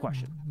player. No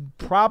question.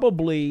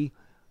 Probably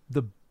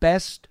the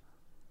best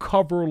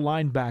cover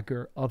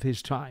linebacker of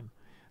his time.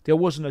 There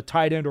wasn't a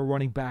tight end or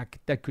running back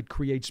that could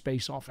create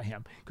space off of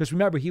him. Because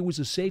remember, he was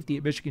a safety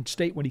at Michigan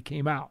State when he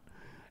came out.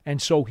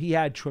 And so he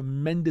had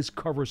tremendous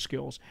cover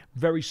skills.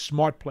 Very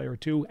smart player,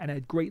 too, and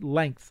had great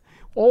length.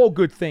 All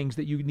good things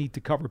that you need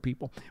to cover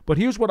people. But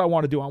here's what I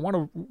want to do. I want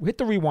to hit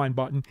the rewind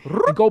button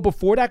and go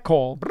before that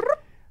call.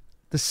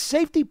 The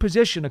safety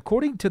position,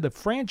 according to the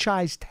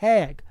franchise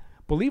tag,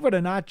 believe it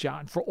or not,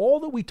 John, for all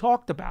that we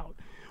talked about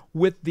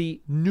with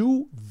the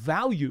new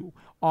value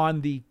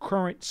on the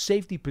current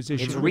safety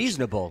position. It's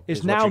reasonable.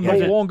 Is now no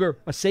longer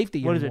a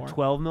safety what anymore. What is it,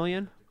 $12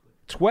 million?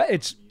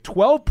 It's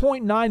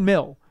 $12.9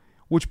 million,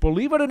 which,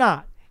 believe it or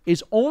not,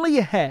 is only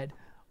ahead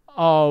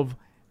of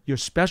your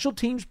special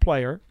teams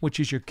player, which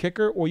is your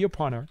kicker or your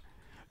punter,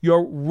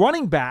 your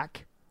running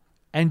back,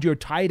 and your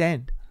tight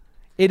end.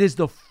 It is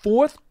the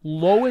fourth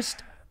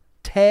lowest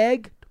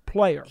tagged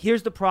player.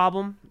 Here's the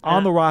problem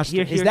on the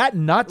roster. Is that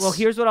nuts? Well,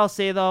 here's what I'll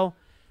say, though.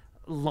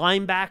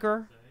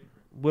 Linebacker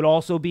would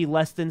also be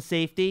less than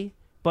safety,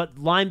 but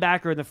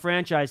linebacker in the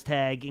franchise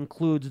tag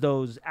includes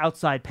those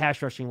outside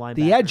pass rushing linebackers.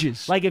 The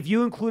edges. Like if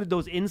you included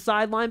those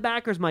inside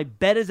linebackers, my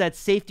bet is that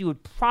safety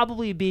would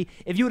probably be,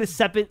 if you had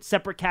a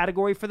separate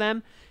category for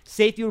them,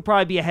 safety would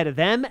probably be ahead of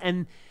them,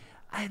 and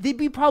they'd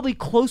be probably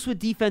close with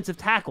defensive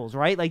tackles,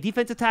 right? Like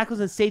defensive tackles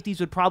and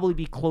safeties would probably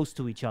be close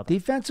to each other.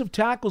 Defensive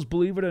tackles,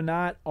 believe it or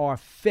not, are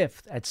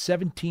fifth at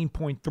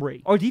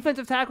 17.3. Are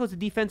defensive tackles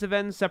and defensive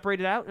ends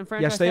separated out in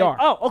franchise? Yes, they tag? are.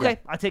 Oh, okay.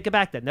 Yeah. I take it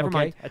back then. Never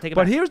mind. I take it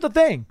but back. But here's the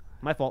thing.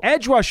 My fault.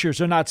 Edge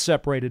rushers are not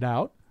separated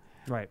out.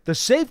 Right. The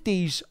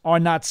safeties are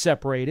not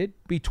separated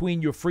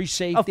between your free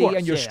safety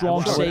and your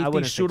strong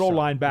safety pseudo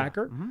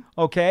linebacker. Yeah. Mm-hmm.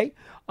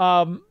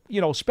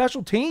 Okay.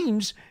 Special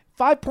teams,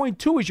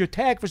 5.2 is your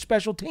tag for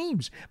special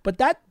teams, but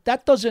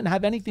that doesn't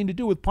have anything to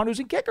do with punters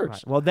and kickers.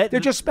 Right. Well,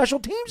 they're just special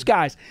teams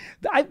guys.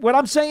 What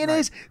I'm saying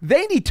is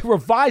they need to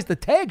revise the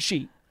tag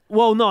sheet.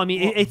 Well, no, I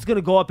mean, it's going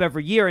to go up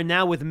every year, and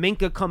now with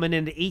Minka coming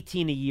in at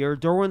 18 a year,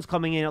 Derwin's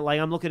coming in at,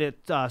 like, I'm looking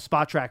at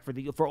Spot Track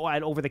for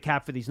over the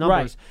cap for these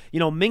numbers.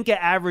 Right.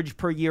 Minka average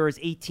per year is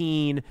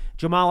 18.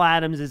 Jamal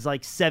Adams is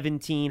like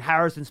 17.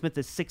 Harrison Smith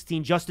is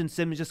 16. Justin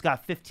Simmons just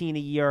got 15 a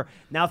year.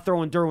 Now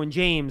throwing Derwin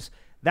James.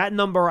 That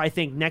number, I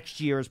think,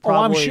 next year is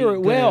probably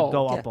going to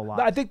go up a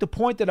lot. I think the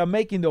point that I'm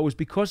making, though, is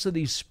because of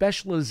the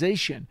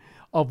specialization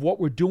of what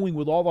we're doing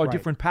with all our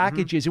different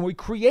packages, and we're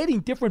creating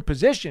different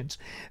positions.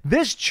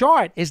 This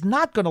chart is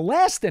not going to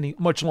last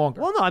much longer.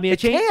 Well, no, I mean,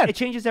 it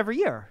changes every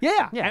year.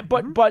 Yeah.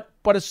 But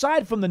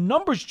aside from the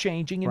numbers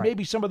changing and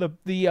maybe some of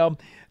the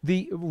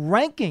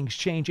rankings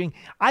changing,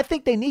 I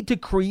think they need to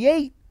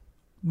create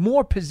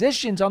more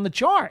positions on the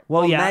chart.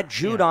 Well, Matt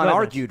Judon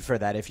argued for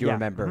that, if you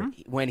remember.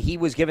 When he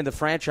was given the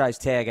franchise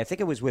tag, I think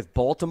it was with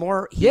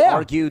Baltimore, he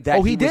argued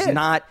that he was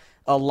not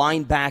a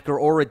linebacker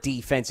or a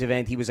defensive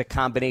end. He was a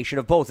combination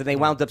of both, and they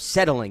wound up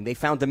settling. They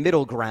found the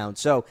middle ground.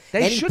 So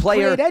they any should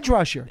player create edge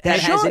rusher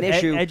that has an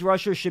issue. Edge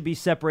rusher should be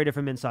separated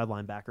from inside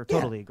linebacker.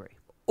 Totally agree.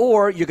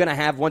 Or you're going to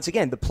have, once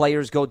again, the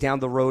players go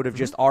down the road of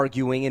just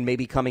arguing and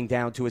maybe coming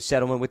down to a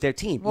settlement with their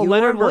team. Well,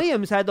 Leonard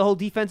Williams had the whole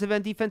defensive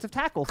end, defensive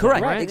tackle thing.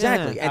 Correct, right?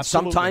 exactly. Yeah, and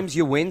sometimes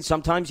you win,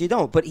 sometimes you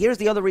don't. But here's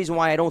the other reason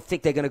why I don't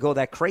think they're going to go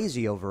that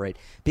crazy over it.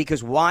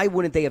 Because why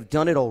wouldn't they have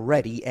done it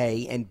already,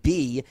 A, and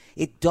B,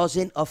 it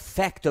doesn't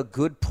affect a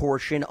good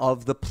portion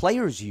of the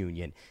players'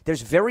 union.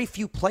 There's very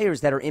few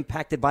players that are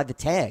impacted by the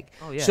tag.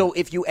 Oh, yeah. So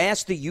if you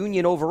ask the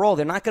union overall,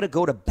 they're not going to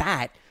go to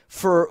bat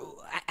for –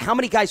 how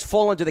many guys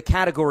fall under the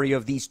category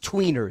of these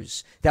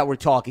tweeners that we're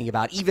talking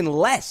about? Even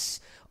less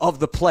of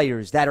the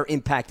players that are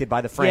impacted by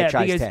the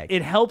franchise tag.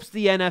 It helps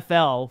the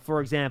NFL,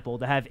 for example,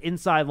 to have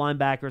inside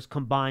linebackers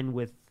combined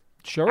with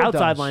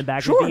outside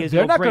linebackers. Sure, because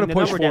they're not going to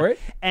push for it.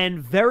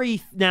 And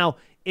now,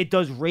 it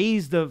does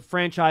raise the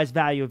franchise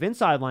value of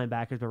inside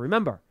linebackers, but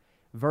remember,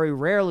 very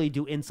rarely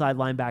do inside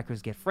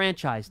linebackers get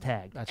franchise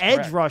tagged.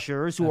 Edge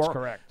rushers who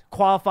are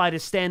qualified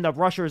as stand-up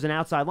rushers and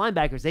outside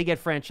linebackers, they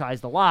get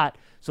franchised a lot,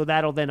 so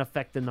that'll then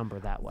affect the number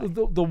that way.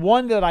 The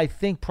one that I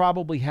think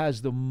probably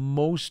has the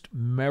most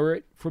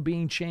merit for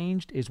being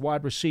changed is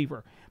wide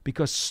receiver,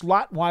 because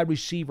slot wide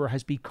receiver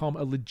has become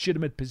a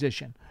legitimate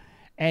position.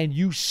 And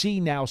you see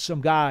now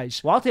some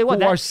guys who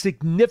are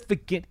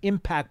significant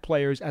impact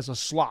players as a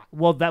slot.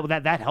 Well,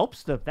 that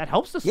helps the slot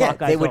guys. Yeah,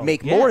 they would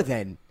make more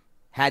than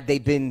had they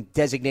been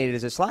designated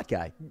as a slot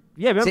guy.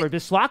 Yeah, remember, the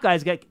slot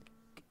guys they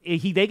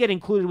get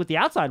included with the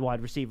outside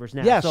wide receivers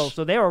now. Yes.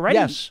 So they're already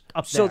up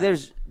there. So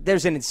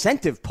there's an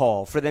incentive,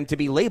 Paul, for them to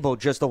be labeled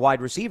just a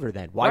wide receiver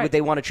then. Why would they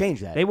want to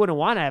change that? They wouldn't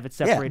want to have it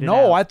separated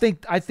out.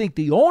 out. I think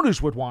the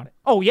owners would want it.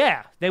 Oh,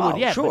 yeah. They would,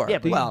 sure.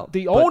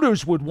 The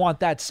owners would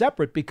want that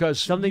separate because...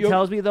 Something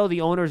tells me, though,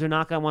 the owners are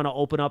not going to want to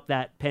open up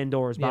that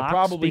Pandora's box.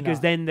 Probably because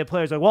not. then the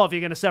players are like, well, if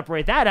you're going to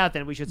separate that out,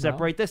 then we should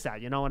separate this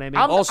out. You know what I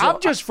mean? I'm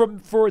just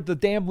for the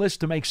damn list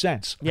to make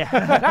sense. Yeah.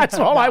 That's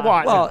all I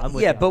want.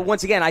 Well, but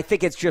once again, I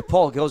think it's just,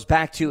 Paul, it goes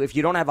back to if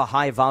you don't have a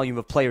high volume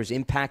of players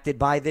impacted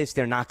by this,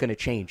 they're not going to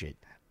change it.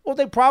 Well,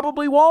 they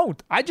probably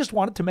won't. I just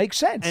want it to make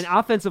sense. And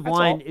offensive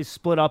line is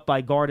split up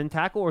by guard and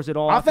tackle, or is it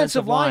all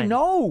offensive line?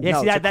 No. Yeah,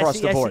 No, see, it's across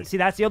the board. See,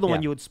 that's the other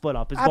one you would split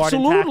up. Is guard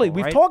Absolutely. and tackle,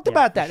 We've right? talked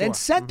about for that. sure. And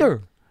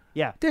center.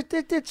 Yeah.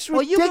 It's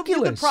Well, ridiculous.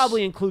 you could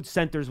probably include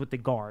centers with the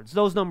guards.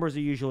 Those numbers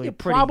are usually You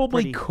pretty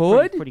probably pretty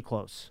could. pretty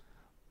close.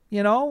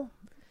 You know?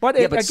 But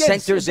Yeah, it, but again,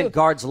 centers and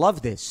guards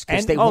love this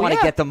because And- they oh, want to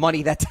yeah. get the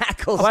money that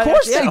tackles. Of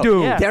course So they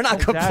do. They're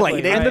not Exactly,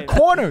 complaining. And the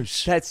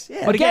corners. That's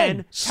yeah. But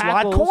again,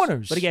 slot tackles,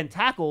 corners. But again,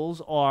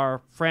 tackles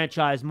are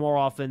franchised more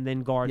often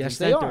than guards Yes,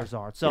 and they centers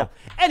are. So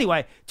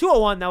anyway,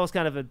 201. That was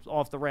kind of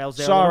off the rails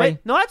there. a Sorry. little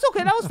bit. No, that's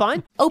okay. That was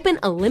fine. Open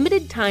a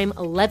limited time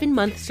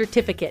 11-month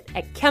certificate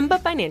at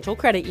Kemba Financial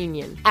Credit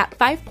Union. At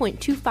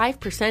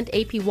 5.25%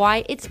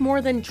 APY, it's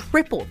more than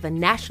triple the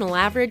national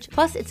average,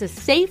 plus it's a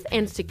safe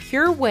and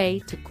secure way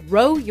to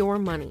grow your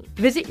money.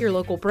 Visit your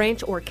local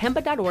branch or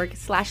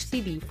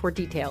kemba.org/CD for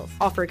details.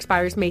 Offer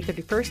expires May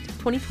 31st,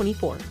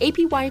 2024.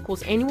 APY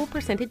equals annual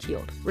percentage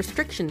yield.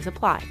 Restrictions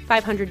apply.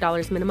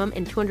 $500 minimum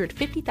and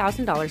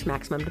 $250,000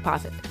 maximum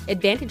deposit.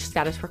 Advantage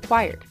status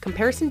required.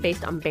 Comparison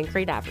based on bank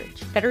rate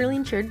average. Federally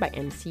insured by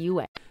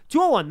NCUA.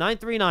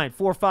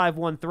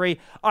 201-939-4513.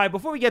 All right,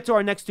 before we get to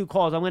our next two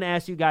calls, I'm going to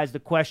ask you guys the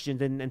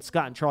questions, and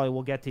Scott and Charlie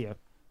will get to you.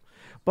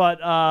 But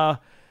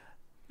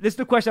this is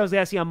the question I was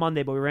asking on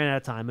Monday, but we ran out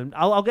of time. And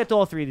I'll get to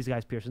all three of these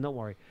guys, Pearson. Don't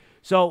worry.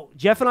 So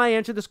Jeff and I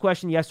answered this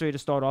question yesterday to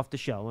start off the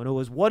show, and it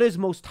was, what is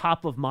most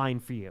top of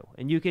mind for you?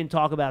 And you can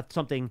talk about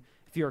something.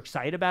 If you're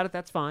excited about it,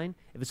 that's fine.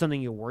 If it's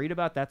something you're worried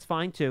about, that's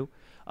fine too.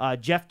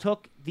 Jeff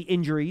took the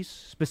injuries,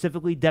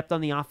 specifically depth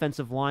on the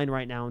offensive line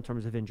right now in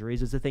terms of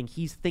injuries, is the thing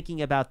he's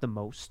thinking about the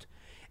most.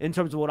 In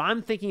terms of what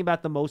I'm thinking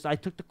about the most, I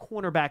took the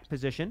cornerback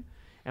position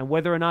and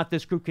whether or not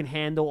this group can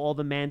handle all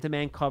the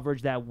man-to-man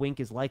coverage that Wink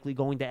is likely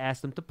going to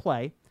ask them to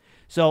play.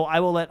 So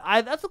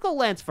let's go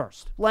Lance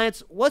first.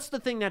 Lance, what's the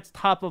thing that's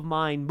top of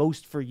mind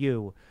most for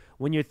you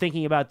when you're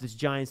thinking about this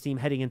Giants team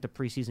heading into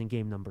preseason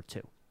game number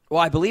 2? Well,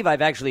 I believe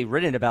I've actually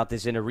written about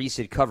this in a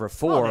recent Cover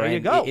 4. Oh, there you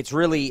and go. It's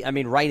really,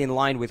 right in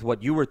line with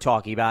what you were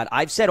talking about.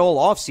 I've said all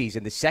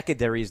offseason the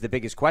secondary is the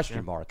biggest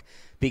question mark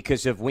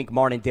because of Wink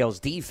Martindale's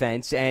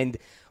defense. And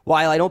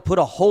while I don't put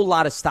a whole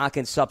lot of stock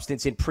and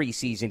substance in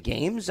preseason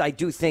games, I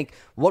do think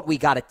what we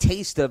got a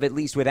taste of, at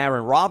least with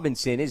Aaron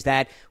Robinson, is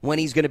that when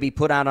he's going to be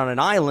put out on an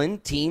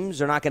island,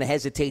 teams are not going to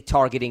hesitate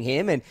targeting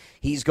him, and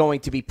he's going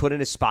to be put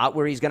in a spot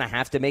where he's going to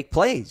have to make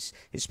plays,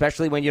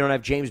 especially when you don't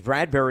have James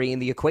Bradbury in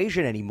the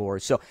equation anymore.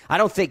 So I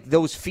don't think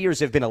those fears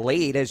have been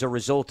allayed as a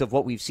result of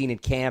what we've seen in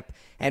camp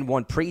and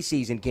one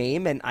preseason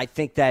game, and I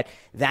think that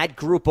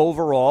group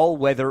overall,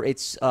 whether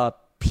it's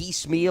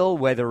piecemeal,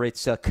 whether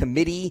it's a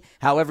committee,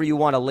 however you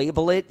want to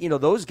label it,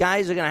 those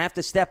guys are going to have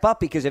to step up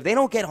because if they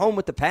don't get home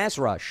with the pass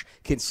rush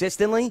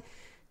consistently,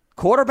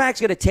 quarterback's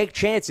going to take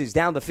chances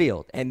down the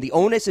field, and the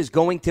onus is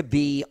going to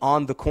be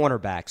on the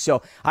cornerback.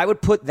 So I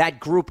would put that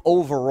group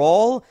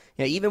overall,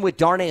 even with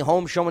Darnay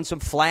Holmes showing some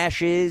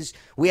flashes,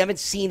 we haven't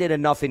seen it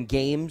enough in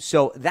games.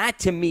 So that,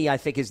 to me, I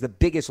think is the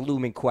biggest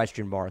looming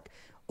question mark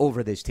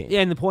over this team. Yeah,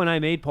 and the point I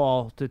made,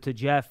 Paul, to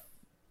Jeff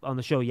on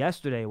the show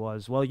yesterday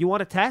was, well, you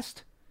want to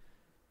test?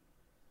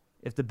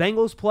 If the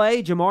Bengals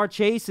play Jamar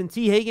Chase and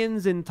T.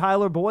 Higgins and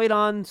Tyler Boyd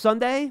on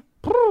Sunday,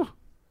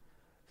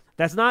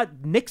 that's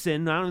not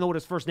Nixon. I don't know what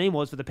his first name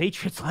was for the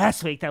Patriots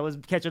last week that was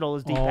catching all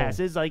his deep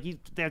passes. Like,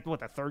 that's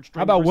the third string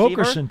How about receiver?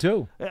 Wilkerson,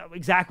 too?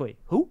 Exactly.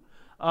 Who?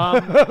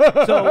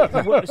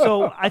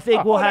 So I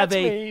think we'll have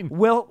mean.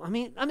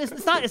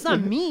 it's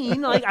not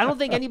mean. Like, I don't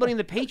think anybody in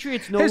the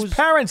Patriots knows. His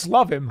parents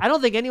love him. I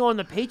don't think anyone in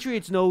the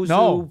Patriots knows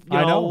No, who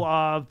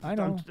I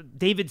know.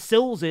 David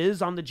Sills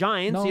is on the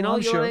Giants. No, you know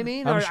I'm sure. what I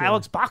mean? I'm Or sure.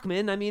 Alex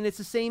Bachman. I mean, it's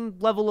the same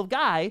level of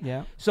guy.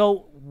 Yeah.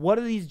 So what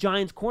are these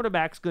Giants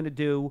cornerbacks going to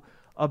do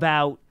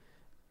about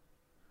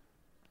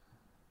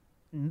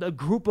a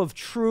group of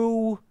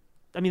true?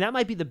 I mean, that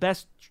might be the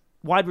best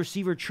wide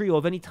receiver trio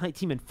of any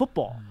team in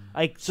football.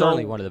 Like,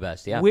 Certainly one of the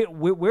best, yeah.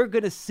 We're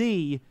going to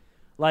see,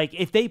 like,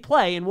 if they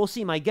play, and we'll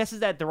see. My guess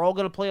is that they're all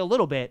going to play a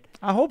little bit.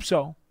 I hope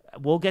so.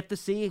 We'll get to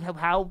see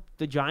how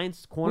the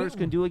Giants corners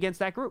can do against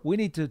that group. We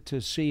need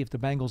to see if the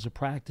Bengals are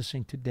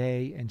practicing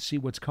today and see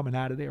what's coming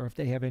out of there, if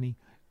they have any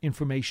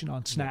information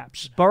on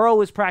snaps.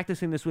 Burrow is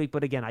practicing this week,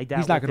 but again, I doubt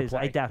He's not gonna play.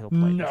 I doubt he'll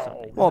play.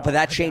 No. Well, but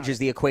that changes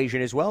the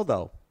equation as well,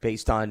 though,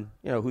 based on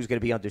who's going to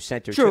be under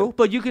center. True, too.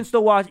 but you can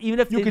still watch even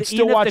if You the, can still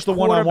even watch if the the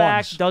quarterback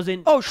one-on-ones.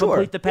 doesn't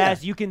complete the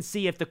pass. You can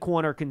see if the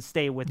corner can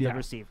stay with the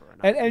receiver. Or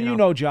not, And you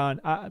know,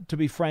 John, to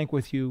be frank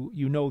with you,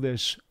 you know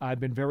this. I've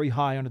been very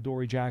high on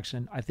Adoree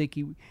Jackson. I think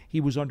he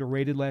was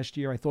underrated last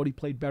year. I thought he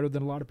played better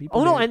than a lot of people.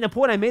 Oh no, did. and the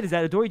point I made is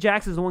that Adoree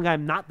Jackson is the one guy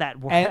I'm not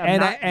that worried.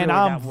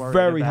 I'm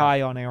very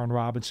high on Aaron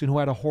Robinson, who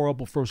had a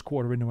horrible first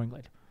quarter in New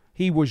England.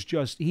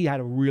 He had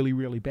a really,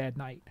 really bad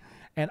night.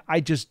 And I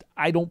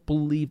don't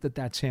believe that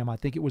that's him. I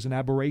think it was an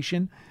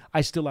aberration.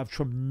 I still have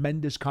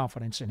tremendous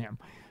confidence in him.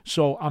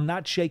 So I'm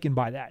not shaken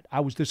by that.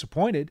 I was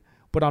disappointed,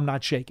 but I'm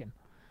not shaken.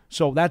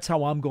 So that's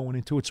how I'm going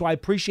into it. So I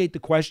appreciate the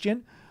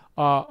question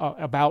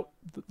about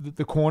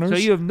the corners. So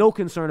you have no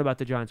concern about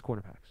the Giants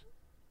cornerbacks?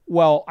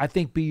 Well, I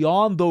think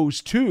beyond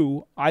those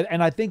two,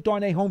 I think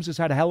Darnay Holmes has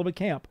had a hell of a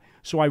camp,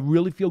 so I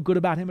really feel good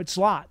about him at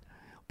slot.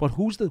 But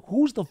who's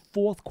the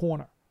fourth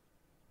corner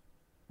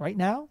right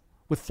now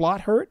with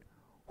Flott hurt?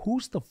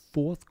 Who's the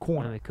fourth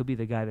corner? It could be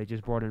the guy they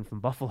just brought in from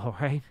Buffalo,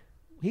 right?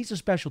 He's a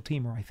special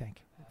teamer, I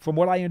think. From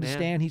what I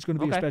understand, he's going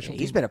to be a special teamer.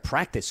 He's been a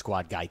practice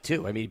squad guy,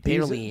 too. I mean,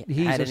 barely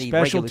he's had a any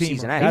special regular teamer.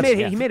 season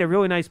action. He made a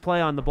really nice play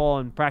on the ball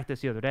in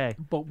practice the other day.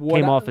 But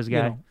Came off his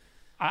guy.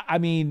 I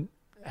mean,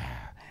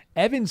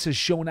 Evans has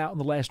shown out in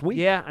the last week.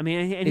 Yeah, I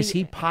mean, is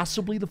he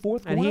possibly the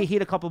fourth corner? And he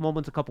had a couple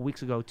moments a couple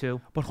weeks ago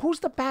too. But who's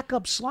the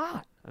backup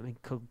slot? I mean,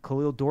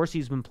 Khalil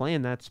Dorsey's been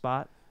playing that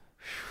spot.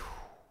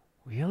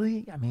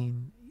 Really? I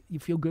mean, you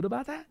feel good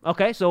about that?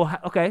 Okay, so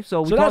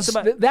we talked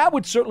about that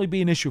would certainly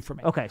be an issue for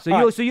me. Okay,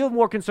 so you're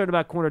more concerned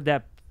about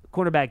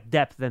cornerback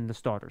depth than the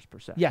starters per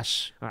se.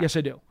 Yes, right. Yes,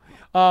 I do.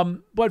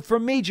 But for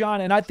me,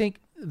 John, and I think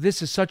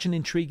this is such an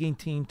intriguing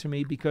team to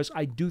me because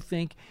I do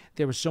think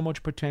there is so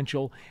much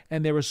potential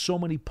and there are so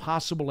many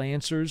possible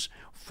answers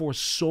for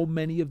so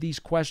many of these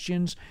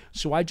questions.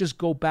 So I just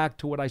go back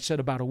to what I said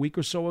about a week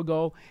or so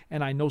ago,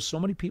 and I know so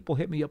many people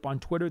hit me up on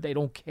Twitter. They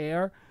don't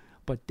care,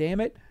 but damn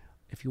it,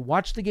 if you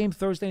watch the game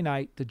Thursday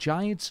night, the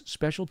Giants'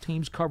 special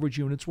teams coverage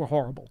units were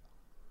horrible.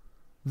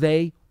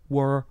 They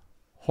were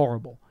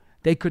horrible.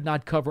 They could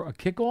not cover a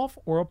kickoff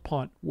or a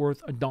punt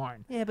worth a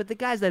darn. Yeah, but the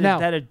guys that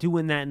are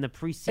doing that in the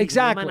preseason,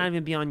 exactly, they might not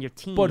even be on your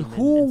team. But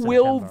who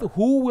will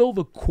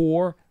the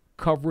core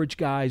coverage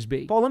guys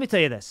be? Paul, let me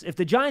tell you this: if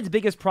the Giants'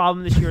 biggest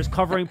problem this year is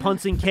covering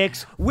punts and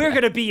kicks, we're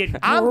going to be in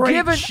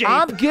great shape.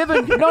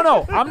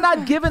 I'm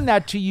not giving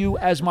that to you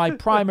as my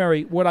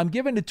primary. What I'm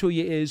giving it to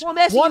you is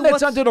one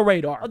that's under the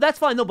radar. Oh, that's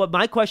fine. No, but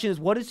my question is,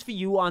 what is for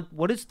you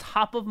what is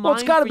top of mind? Well,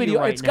 it's got to be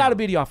it's got to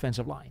be the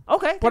offensive line.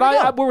 Okay,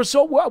 but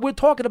we're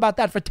talking about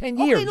that for 10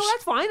 years. Okay, no,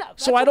 that's fine.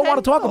 So I don't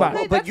want to talk about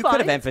it. But you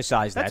could have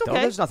emphasized that, though.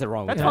 There's nothing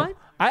wrong with that. That's fine.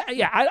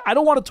 I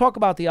don't want to talk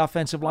about the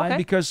offensive line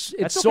because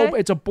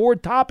it's a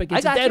bored topic.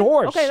 It's a dead horse.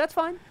 Okay, that's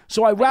fine.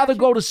 So I'd rather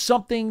go to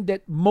something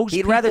that most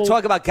He'd rather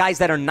talk about guys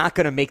that are not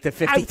going to make the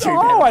 52.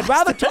 I'd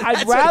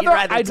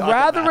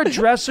rather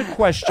address a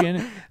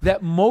question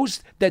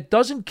that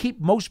doesn't keep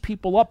most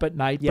people up at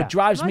night, but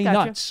drives me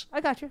nuts.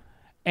 I got you.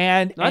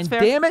 And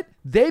damn it,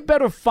 they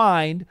better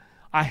find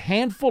a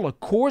handful of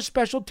core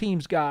special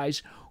teams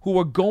guys who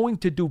are going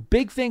to do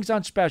big things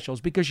on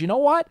specials. Because you know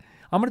what?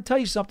 I'm going to tell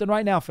you something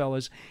right now,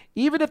 fellas.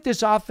 Even if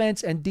this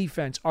offense and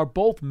defense are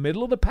both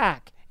middle of the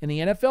pack in the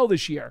NFL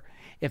this year,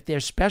 if their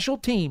special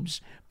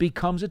teams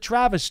becomes a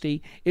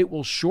travesty, it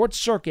will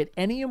short-circuit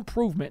any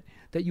improvement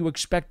that you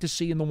expect to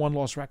see in the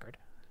one-loss record.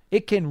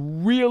 It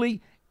can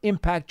really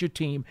impact your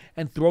team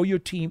and throw your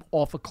team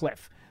off a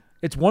cliff.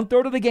 It's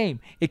 1/3 of the game.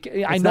 It's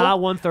not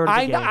 1/3 of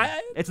the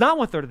game. It's not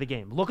 1/3 of the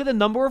game. Look at the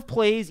number of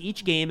plays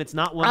each game. It's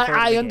not 1/3 of the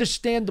game. I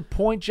understand the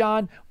point,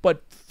 John,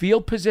 but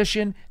field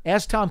position,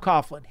 ask Tom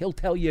Coughlin. He'll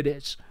tell you it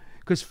is.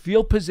 Because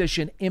field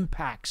position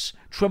impacts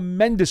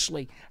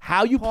tremendously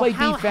how you play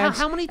defense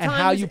and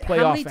how you play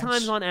offense. How many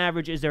times on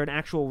average is there an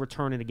actual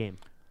return in a game?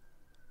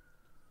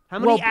 How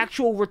many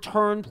actual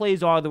return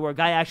plays are there where a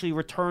guy actually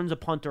returns a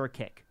punt or a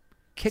kick?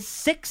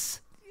 6?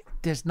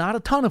 There's not a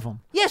ton of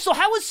them. Yeah, so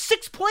how is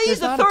 6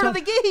 plays a third of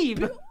the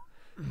game?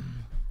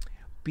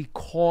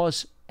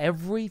 Because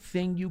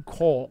everything you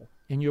call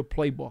in your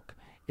playbook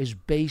is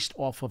based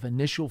off of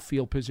initial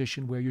field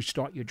position where you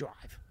start your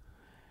drive.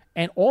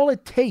 And all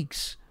it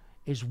takes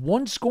is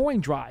one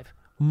scoring drive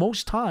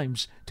most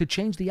times to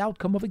change the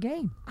outcome of a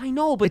game. I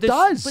know, but it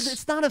does. But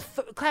it's not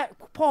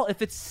Paul,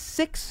 if it's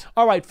 6.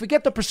 All right,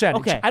 forget the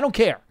percentage. Okay. I don't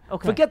care.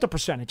 Okay. Forget the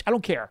percentage. I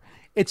don't care.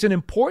 It's an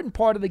important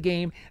part of the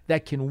game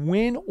that can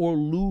win or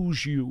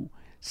lose you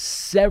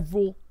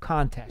several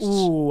contests.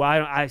 Ooh,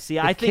 I see.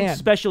 I think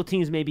special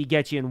teams maybe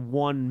get you in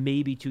 1,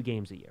 maybe 2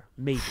 games a year.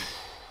 Maybe.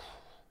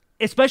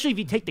 Especially if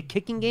you take the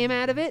kicking game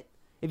out of it,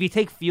 if you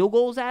take field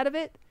goals out of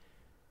it,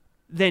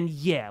 then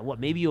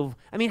maybe you'll...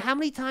 I mean, how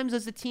many times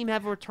does the team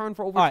have a return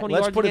for over 20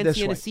 yards against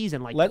you in a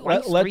season? Like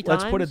twice, 3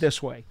 times? Let's put it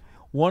this way.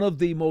 One of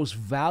the most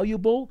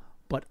valuable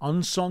but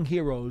unsung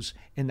heroes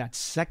in that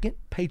second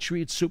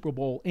Patriots Super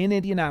Bowl in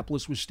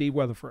Indianapolis was Steve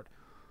Weatherford,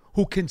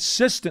 who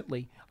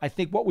consistently, I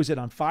think,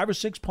 on 5 or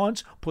 6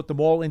 punts, put them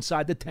all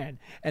inside the 10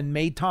 and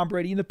made Tom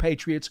Brady and the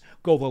Patriots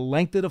go the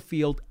length of the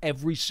field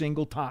every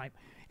single time.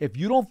 If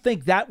you don't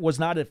think that was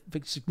not a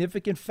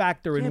significant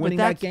factor in winning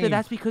that game,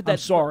 that's because I'm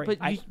sorry.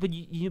 But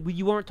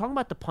you weren't talking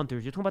about the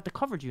punters. You're talking about the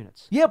coverage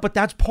units. Yeah, but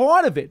that's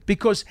part of it.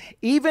 Because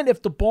even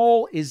if the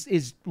ball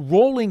is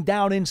rolling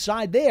down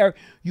inside there,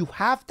 you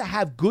have to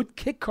have good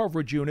kick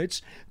coverage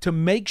units to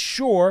make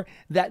sure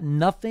that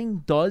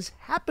nothing does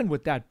happen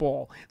with that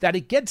ball, that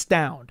it gets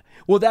downed,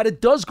 or that it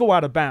does go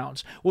out of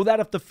bounds, or that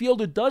if the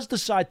fielder does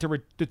decide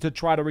to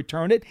try to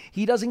return it,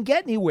 he doesn't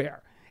get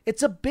anywhere.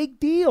 It's a big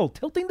deal.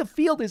 Tilting the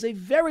field is a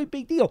very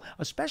big deal,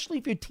 especially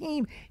if your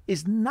team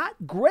is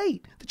not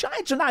great. The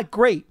Giants are not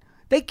great.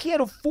 They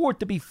can't afford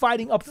to be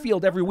fighting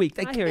upfield every week.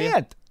 They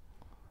can't.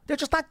 They're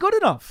just not good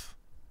enough.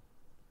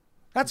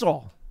 That's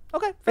all.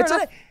 Okay, fair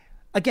enough.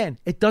 Again,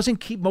 it doesn't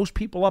keep most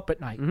people up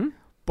at night,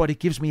 but it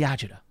gives me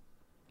agita.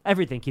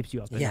 Everything keeps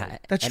you up. Yeah,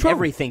 that's and true.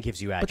 Everything gives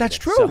you adjectives. But that's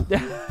true.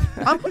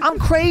 So. I'm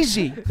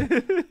crazy.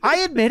 I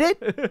admit it.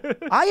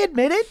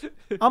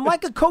 I'm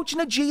like a coach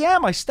and a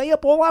GM. I stay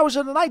up all hours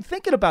of the night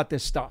thinking about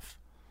this stuff.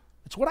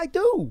 That's what I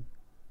do.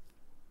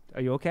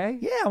 Are you okay?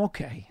 Yeah, I'm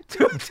okay.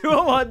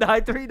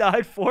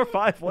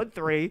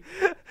 201-939-4513.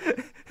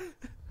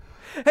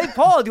 Hey,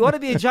 Paul, do you want to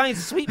be a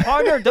Giants suite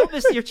partner? Don't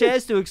miss your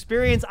chance to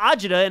experience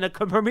Ajita in a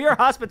premier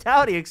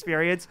hospitality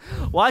experience.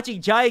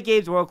 Watching Giant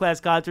games,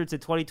 world-class concerts in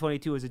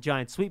 2022 as a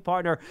Giants suite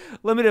partner.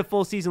 Limited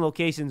full-season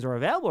locations are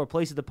available or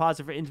place a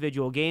deposit for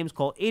individual games.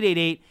 Call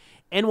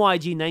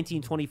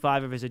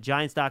 888-NYG-1925 or visit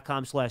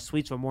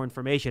Giants.com/suites for more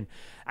information.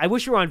 I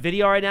wish we were on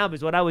video right now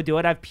because what I would do,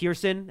 I'd have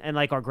Pearson and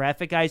like our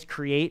graphic guys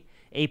create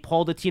a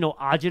Paul Dottino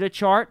Ajita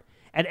chart.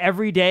 And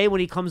every day when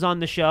he comes on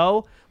the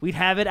show, we'd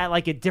have it at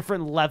like a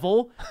different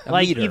level. A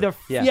like meter. either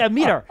a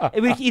meter.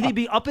 It would either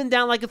be up and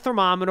down like a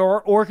thermometer,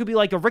 or it could be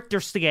like a Richter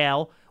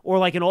scale or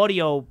like an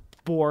audio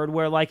board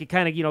where like it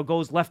kind of,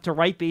 goes left to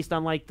right based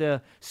on like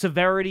the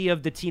severity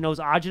of Dottino's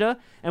agita.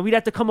 And we'd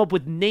have to come up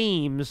with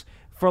names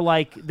for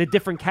like the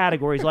different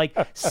categories, like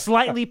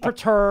slightly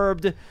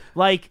perturbed,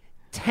 like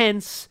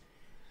tense,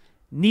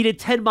 needed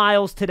 10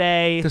 miles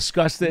today.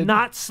 Disgusted.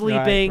 Not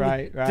sleeping.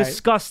 Right.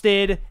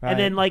 Disgusted. Right. And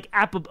then like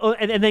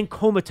and then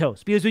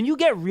comatose. Because when you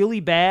get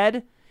really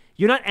bad,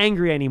 you're not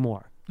angry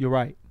anymore. You're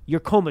right. You're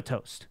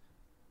comatose.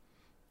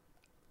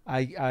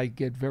 I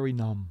get very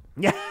numb.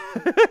 Yeah.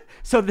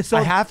 So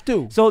I have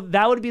to. So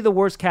that would be the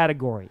worst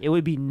category. It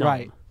would be numb.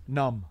 Right.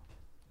 Numb.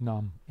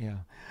 Yeah.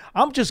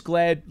 I'm just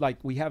glad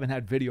we haven't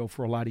had video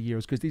for a lot of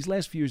years because these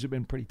last few years have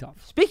been pretty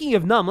tough. Speaking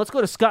of numb, let's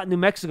go to Scott in New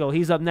Mexico.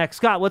 He's up next.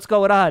 Scott, what's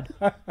going on?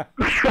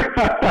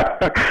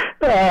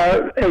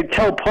 Hey,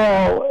 tell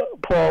Paul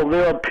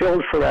there are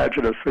pills for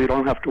agita, so you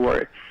don't have to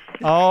worry.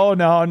 Oh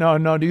no!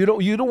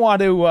 You don't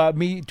want to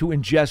me to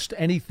ingest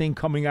anything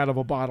coming out of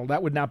a bottle.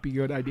 That would not be a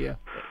good idea.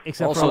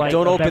 Except also,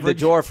 don't open the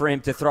door for him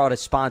to throw out a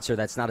sponsor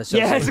that's not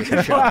associated with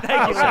the show.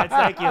 Thank you,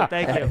 guys.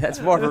 Thank you. That's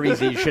more of a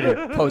reason you should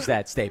have posed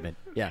that statement.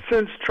 Yeah.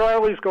 Since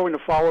Charlie's going to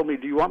follow me,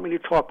 do you want me to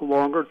talk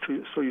longer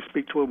so you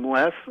speak to him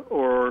less,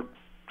 or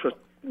just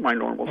my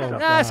normal stuff?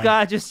 Nah,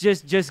 Scott, just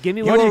give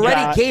me you what you already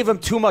got. gave him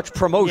too much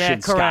promotion, Yeah,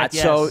 correct, Scott.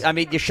 yes. So, I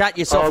mean, you shot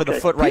yourself in the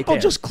foot right People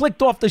there. just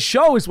clicked off the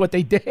show is what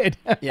they did.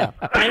 Yeah.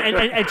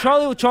 and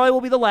Charlie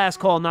will be the last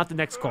call, not the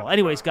next call.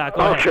 Anyway, Scott,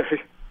 go ahead.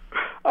 Okay.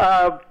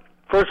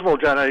 First of all,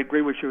 John, I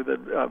agree with you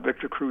that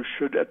Victor Cruz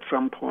should at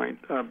some point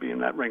be in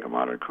that Ring of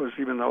Honor because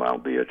even though,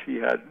 albeit he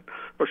had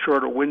a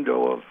shorter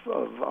window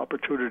of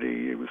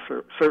opportunity, he was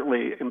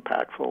certainly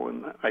impactful,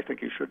 and I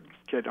think he should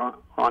get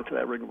onto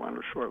that Ring of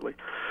Honor shortly.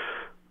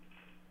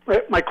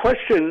 My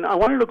question, I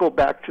wanted to go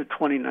back to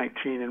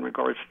 2019 in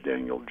regards to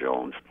Daniel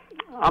Jones.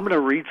 I'm going to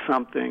read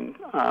something,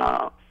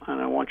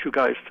 and I want you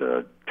guys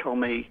to tell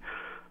me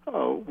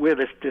where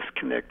this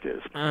disconnect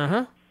is.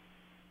 Uh-huh.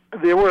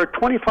 There were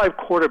 25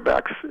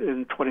 quarterbacks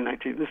in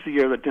 2019. This is the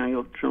year that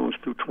Daniel Jones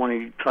threw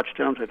 20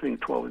 touchdowns, I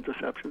think 12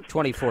 interceptions.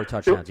 24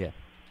 touchdowns, yeah.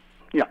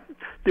 Yeah.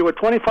 There were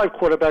 25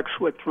 quarterbacks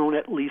who had thrown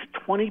at least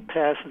 20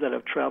 passes that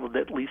have traveled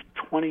at least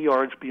 20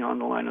 yards beyond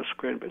the line of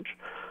scrimmage.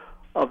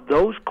 Of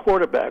those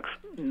quarterbacks,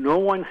 no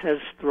one has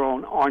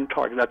thrown on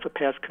target, that's a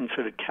pass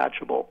considered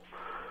catchable,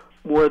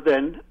 more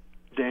than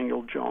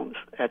Daniel Jones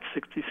at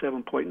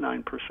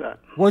 67.9%.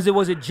 Was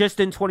it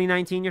just in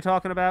 2019 you're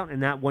talking about,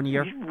 in that 1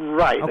 year?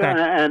 Right. Okay.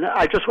 And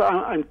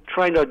I'm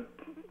trying to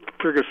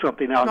figure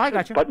something out. No, I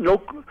got you. But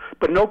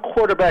no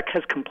quarterback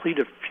has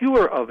completed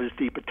fewer of his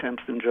deep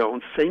attempts than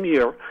Jones, same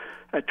year,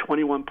 at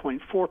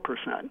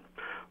 21.4%.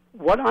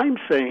 What I'm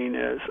saying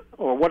is,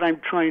 or what I'm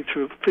trying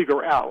to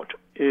figure out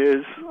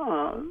is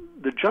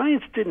the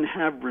Giants didn't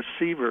have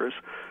receivers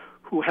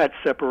who had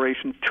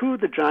separation. Two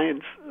of the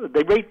Giants,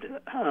 they rate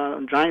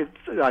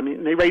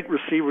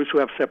receivers who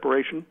have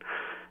separation,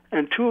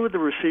 and two of the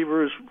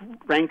receivers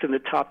ranked in the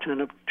top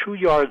 10 of 2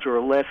 yards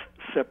or less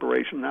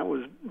separation. That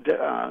was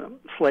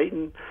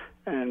Slayton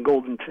and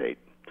Golden Tate.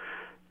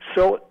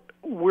 So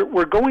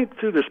we're going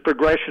through this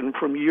progression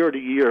from year to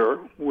year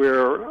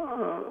where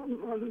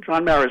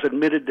John Mara has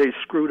admitted they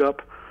screwed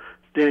up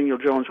Daniel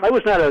Jones. I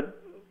was not a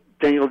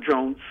Daniel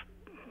Jones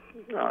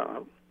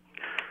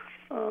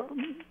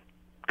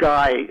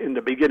guy in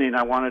the beginning.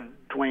 I wanted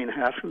Dwayne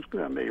Haskins,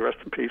 may he rest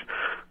in peace,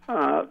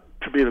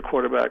 to be the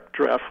quarterback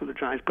draft for the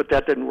Giants, but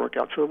that didn't work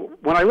out. So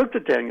when I looked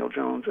at Daniel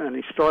Jones and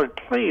he started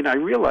playing, I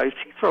realized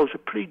he throws a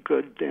pretty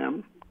good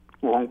damn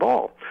long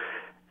ball.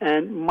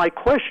 And my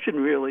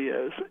question really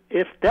is,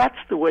 if that's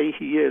the way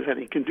he is and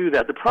he can do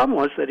that, the problem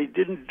was that he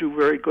didn't do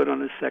very good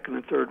on his second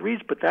and third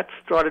reads, but that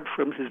started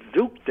from his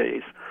Duke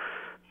days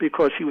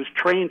because he was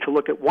trained to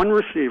look at one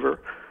receiver,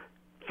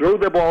 throw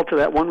the ball to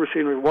that one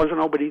receiver. It wasn't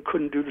nobody who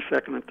couldn't do the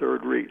second and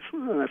third reads.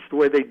 And that's the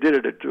way they did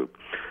it at Duke.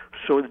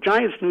 So the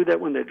Giants knew that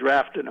when they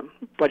drafted him.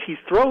 But he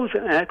throws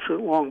an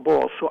excellent long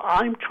ball. So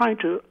I'm trying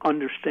to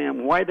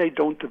understand why they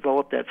don't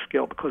develop that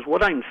skill, because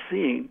what I'm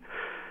seeing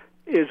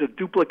is a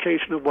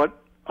duplication of what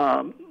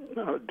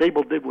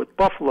Dable did with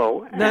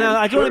Buffalo. No,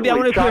 I want to be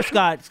clear, Josh,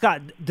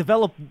 Scott,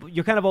 develop.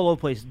 You're kind of all over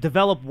the place.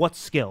 Develop what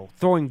skill?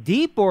 Throwing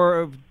deep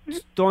or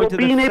throwing to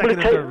the being able second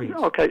to and third reads?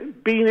 Okay,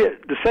 being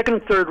the second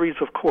and third reads,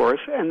 of course,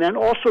 and then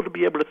also to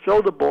be able to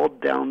throw the ball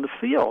down the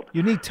field.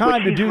 You need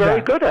time to do that. He's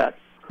very good at.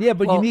 Yeah,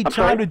 but you need I'm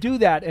time sorry? to do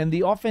that, and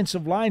the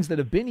offensive lines that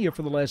have been here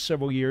for the last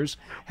several years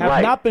have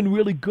Right. not been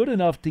really good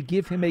enough to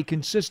give him a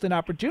consistent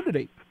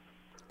opportunity.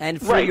 And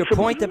for your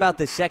point about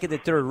the second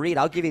and third read,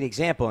 I'll give you an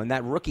example. In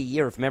that rookie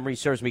year, if memory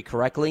serves me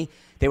correctly,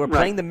 they were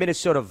playing the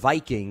Minnesota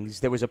Vikings.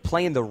 There was a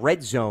play in the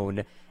red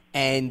zone,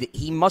 and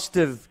he must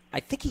have,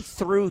 I think he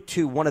threw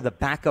to one of the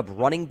backup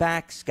running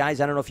backs, guys,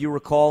 I don't know if you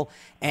recall,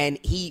 and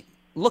he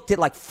looked at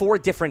like 4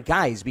 different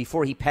guys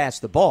before he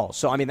passed the ball.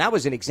 So, I mean, that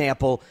was an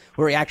example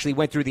where he actually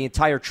went through the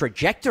entire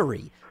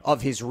trajectory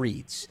of his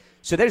reads.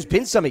 So there's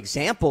been some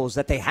examples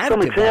that they have Some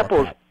developed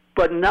examples,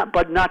 that.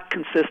 but not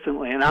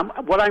consistently. And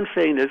what I'm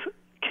saying is,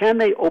 can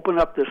they open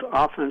up this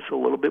offense a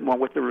little bit more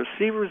with the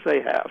receivers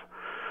they have?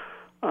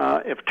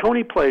 If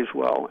Tony plays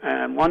well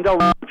and Wan'Dale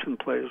Robinson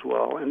plays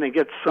well, and they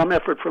get some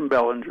effort from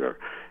Bellinger,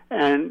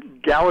 and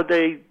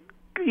Galladay,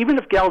 even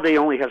if Galladay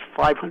only has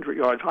 500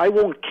 yards, I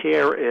won't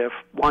care if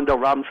Wan'Dale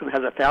Robinson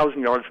has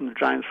 1,000 yards and the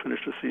Giants finish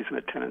the season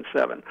at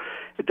 10-7.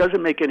 It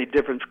doesn't make any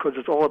difference because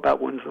it's all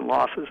about wins and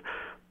losses.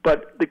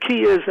 But the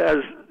key is, as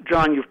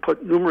John, you've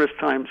put numerous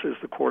times, is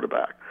the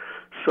quarterback.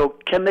 So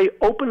can they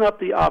open up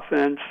the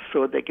offense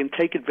so they can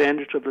take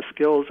advantage of the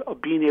skills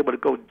of being able to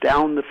go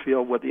down the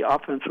field with the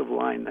offensive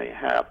line they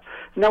have?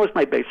 And that was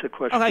my basic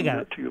question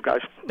to you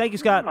guys. Thank you,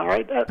 Scott. All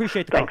right.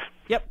 Appreciate the thanks. call.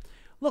 Yep.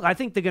 Look, I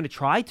think they're going to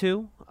try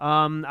to.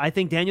 I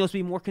think Daniels will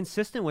be more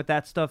consistent with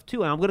that stuff,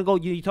 too. And I'm going to go,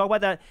 you talk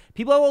about that.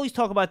 People always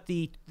talk about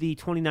the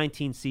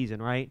 2019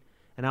 season, right?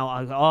 And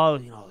I'll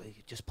go,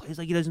 he just plays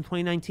like he does in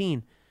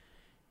 2019.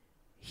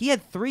 He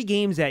had 3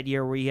 games that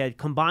year where he had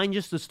combined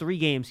just those 3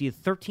 games. He had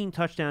 13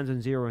 touchdowns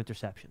and 0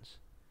 interceptions.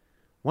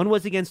 One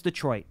was against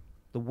Detroit,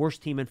 the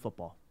worst team in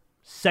football.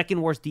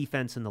 Second worst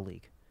defense in the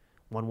league.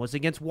 One was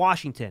against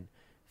Washington,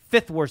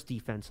 5th worst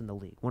defense in the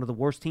league. One of the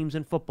worst teams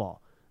in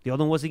football. The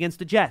other one was against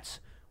the Jets,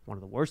 one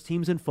of the worst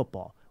teams in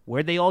football.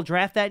 Where'd they all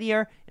draft that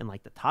year? In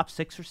like the top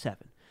 6 or 7.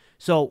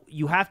 So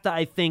you have to,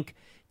 I think,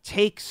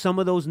 take some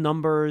of those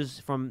numbers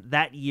from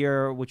that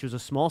year, which was a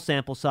small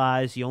sample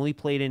size. He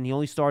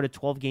only started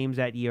 12 games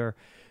that year.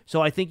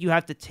 So I think you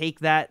have to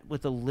take that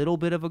with a little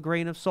bit of a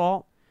grain of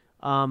salt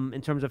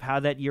in terms of how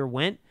that year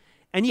went.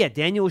 And yeah,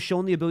 Daniel has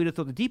shown the ability to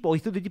throw the deep ball. He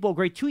threw the deep ball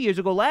great 2 years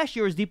ago. Last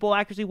year, his deep ball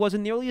accuracy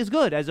wasn't nearly as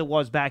good as it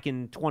was back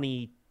in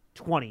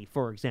 2020,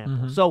 for example.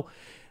 Mm-hmm. So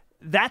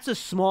that's a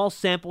small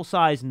sample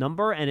size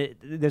number, and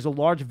there's a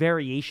large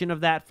variation of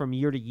that from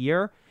year to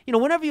year.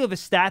 Whenever you have a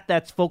stat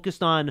that's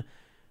focused on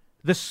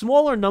the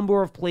smaller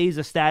number of plays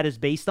a stat is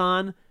based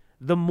on,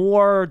 the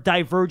more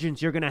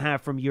divergence you're going to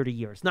have from year to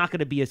year. It's not going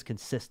to be as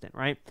consistent,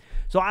 right?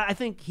 So I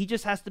think he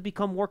just has to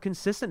become more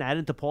consistent at it.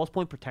 And to Paul's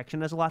point,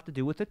 protection has a lot to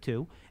do with it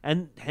too.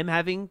 And him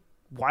having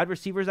wide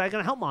receivers that are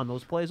going to help him on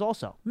those plays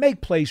also.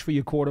 Make plays for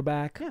your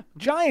quarterback. Yeah.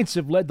 Giants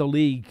have led the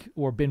league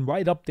or been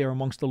right up there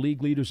amongst the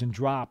league leaders in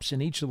drops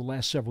in each of the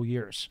last several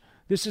years.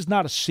 This is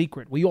not a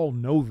secret. We all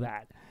know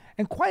that.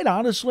 And quite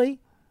honestly,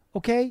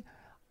 okay,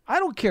 I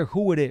don't care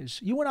who it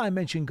is. You and I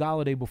mentioned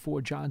Galladay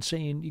before, John,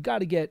 saying you got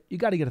to get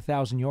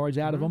 1,000 yards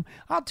out of him.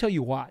 I'll tell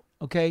you what,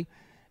 okay?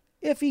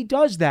 If he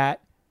does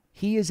that,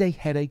 he is a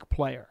headache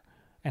player.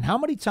 And how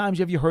many times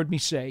have you heard me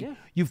say,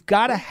 you've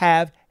got to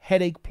have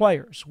headache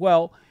players?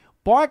 Well,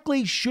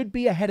 Barkley should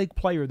be a headache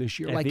player this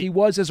year, like he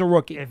was as a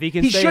rookie. If he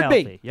can stay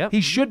healthy. Yep. He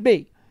should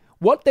be.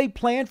 What they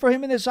planned for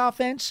him in this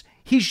offense,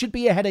 he should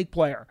be a headache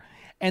player.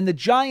 And the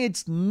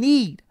Giants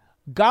need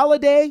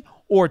Galladay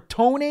or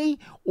Tony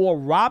or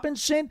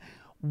Robinson.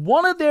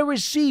 One of their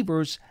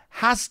receivers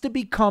has to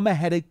become a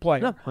headache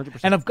player. No, 100%.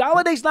 And if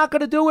Galladay's not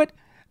going to do it,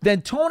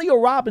 then Tony or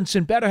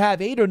Robinson better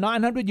have 800 or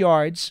 900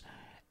 yards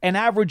and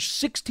average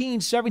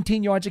 16,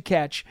 17 yards a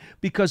catch,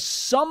 because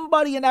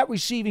somebody in that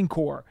receiving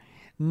core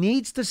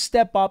needs to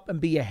step up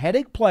and be a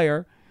headache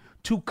player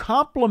to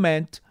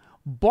complement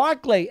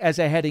Barkley as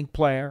a headache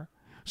player,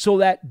 so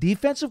that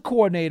defensive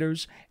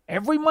coordinators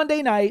every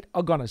Monday night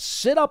are going to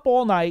sit up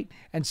all night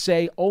and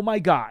say, oh my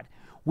God,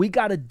 we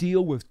got to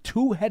deal with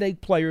 2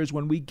 headache players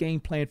when we game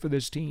plan for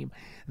this team.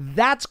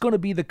 That's going to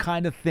be the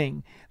kind of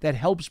thing that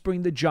helps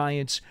bring the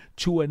Giants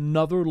to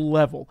another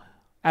level,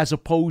 as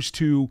opposed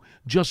to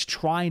just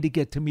trying to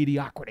get to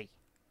mediocrity.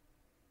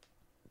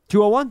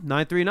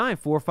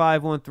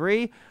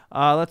 201-939-4513.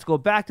 Let's go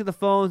back to the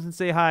phones and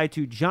say hi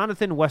to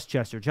Jonathan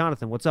Westchester.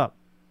 Jonathan, what's up?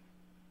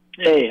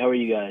 Hey, how are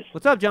you guys?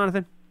 What's up,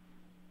 Jonathan?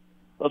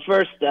 Well,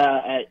 first,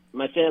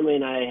 my family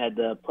and I had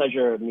the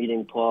pleasure of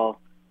meeting Paul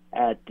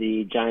at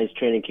the Giants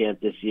training camp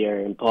this year,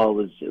 and Paul,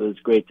 it was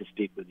great to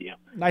speak with you.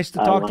 Nice to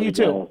talk to you,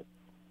 too.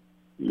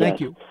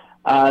 Thank you.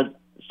 So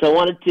I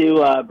wanted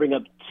to bring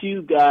up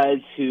 2 guys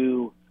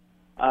who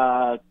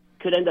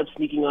could end up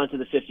sneaking onto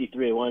the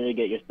 53. I wanted to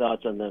get your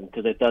thoughts on them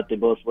because I thought they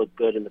both looked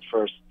good in the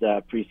first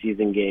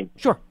preseason game.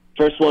 Sure.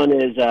 First one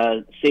is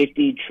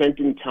safety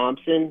Trenton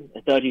Thompson.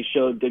 I thought he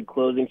showed good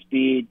closing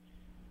speed,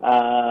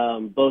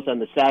 both on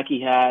the sack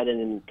he had and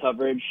in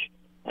coverage.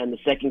 And the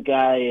second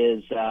guy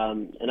is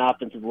an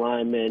offensive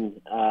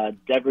lineman,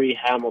 Devery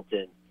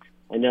Hamilton.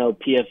 I know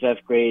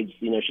PFF grades,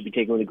 should be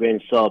taken with a grain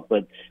of salt,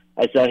 but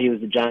I saw he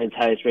was the Giants'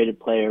 highest-rated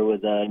player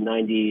with a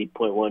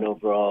 98.1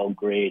 overall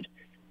grade.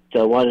 So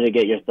I wanted to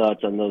get your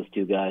thoughts on those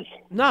two guys.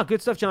 No,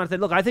 good stuff,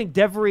 Jonathan. Look, I think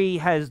Devery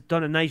has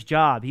done a nice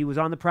job. He was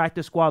on the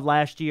practice squad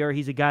last year.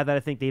 He's a guy that I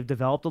think they've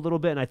developed a little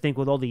bit, and I think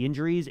with all the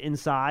injuries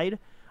inside,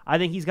 I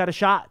think he's got a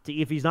shot to,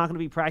 if he's not going to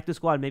be practice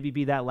squad, maybe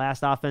be that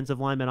last offensive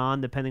lineman on,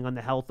 depending on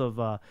the health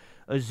of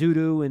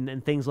Azudu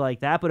and things like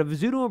that. But if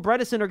Azudu and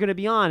Bredesen are going to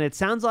be on, it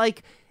sounds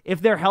like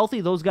if they're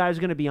healthy, those guys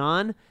are going to be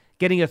on.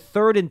 Getting a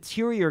third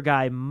interior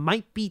guy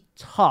might be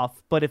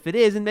tough, but if it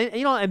is, and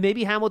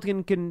maybe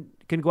Hamilton can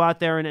go out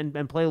there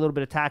and play a little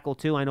bit of tackle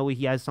too. I know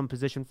he has some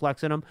position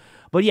flex in him,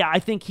 but yeah, I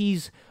think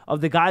he's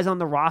of the guys on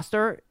the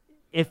roster.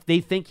 If they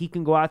think he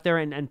can go out there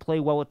and play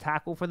well with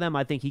tackle for them,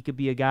 I think he could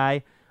be a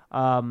guy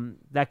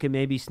that can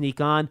maybe sneak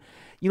on.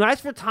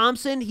 As for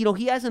Thompson,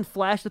 he hasn't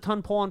flashed a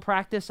ton, Paul, in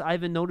practice. I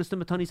haven't noticed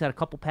him a ton. He's had a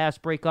couple pass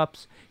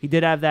breakups. He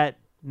did have that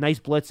nice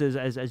blitz,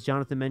 as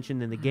Jonathan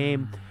mentioned in the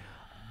game.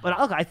 But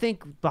look, I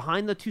think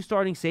behind the two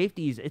starting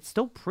safeties, it's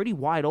still pretty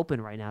wide open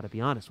right now, to be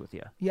honest with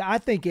you. Yeah, I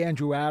think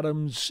Andrew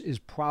Adams is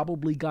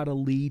probably got a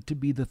lead to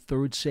be the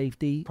third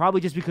safety. Probably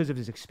just because of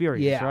his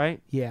experience,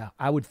 right? Yeah,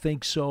 I would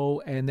think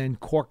so. And then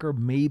Corker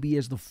maybe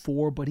as the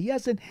 4, but he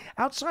hasn't,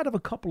 outside of a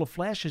couple of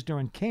flashes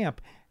during camp,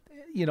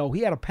 he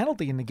had a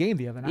penalty in the game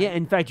the other night. Yeah,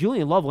 in fact,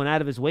 Julian Love went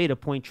out of his way to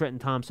point Trenton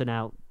Thompson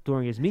out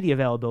during his media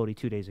availability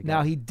 2 days ago.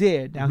 Now, he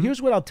did. Now,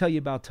 here's what I'll tell you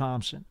about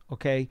Thompson,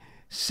 okay?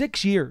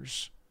 6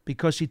 years,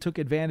 because he took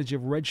advantage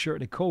of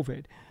redshirt at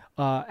COVID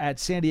at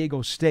San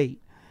Diego State.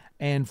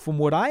 And from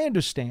what I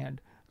understand,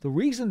 the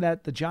reason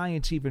that the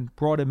Giants even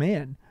brought him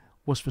in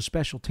was for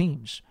special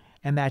teams,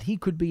 and that he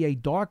could be a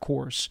dark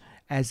horse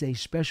as a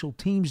special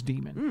teams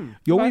demon.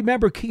 You'll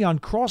remember Keon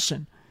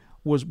Crossan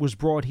was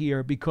brought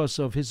here because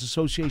of his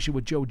association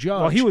with Joe Judge.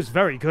 Well, he was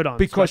very good on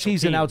because special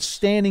he's teams. An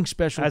outstanding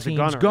special As a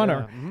teams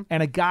gunner, yeah.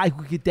 and a guy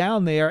who could get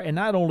down there and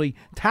not only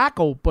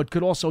tackle but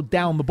could also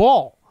down the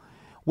ball.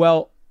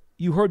 Well,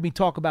 you heard me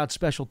talk about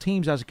special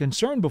teams as a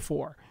concern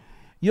before.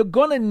 You're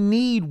going to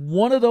need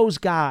one of those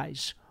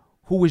guys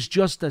who is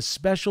just a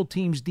special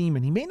teams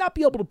demon. He may not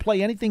be able to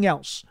play anything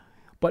else,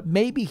 but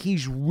maybe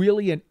he's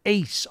really an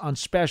ace on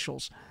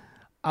specials.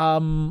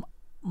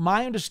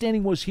 My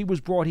understanding was he was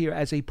brought here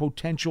as a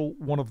potential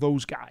one of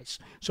those guys.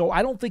 So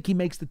I don't think he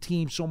makes the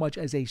team so much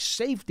as a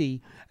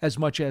safety as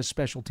much as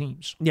special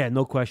teams. Yeah,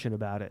 no question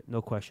about it.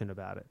 No question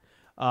about it.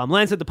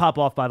 Lance had to pop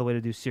off, by the way,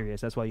 to do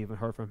Sirius. That's why you haven't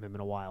heard from him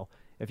in a while,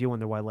 if you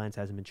wonder why Lance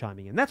hasn't been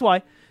chiming in. That's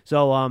why.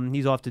 So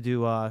he's off to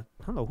do, I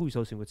don't know who he's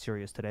hosting with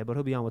Sirius today, but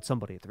he'll be on with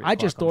somebody at 3 o'clock. I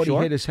just thought he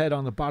hit his head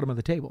on the bottom of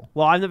the table.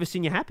 Well, I've never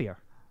seen you happier.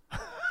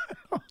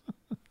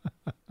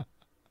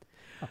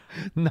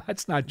 No,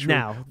 that's not true.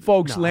 Now,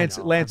 folks, no, Lance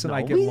and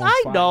I get along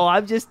I fine. know,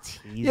 I'm just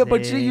teasing. Yeah,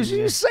 but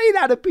you say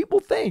that and people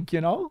think,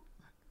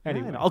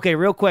 Anyway. Okay,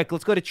 real quick,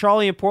 let's go to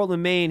Charlie in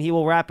Portland, Maine. He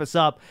will wrap us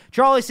up.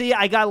 Charlie, see,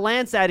 I got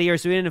Lance out of here,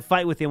 so we didn't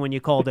fight with him when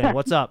you called in.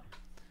 What's up?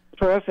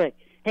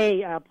 Perfect.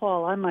 Hey,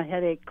 Paul, I'm a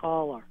headache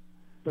caller.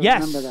 So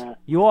yes, remember that.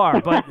 you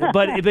are. But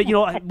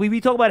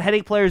we talk about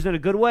headache players in a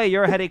good way.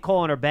 You're a headache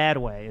caller in a bad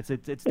way.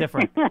 It's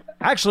different.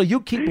 Actually,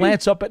 you keep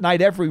Lance up at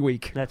night every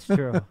week. That's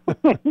true.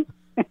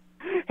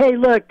 Hey,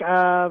 look,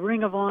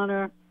 Ring of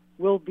Honor,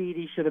 Will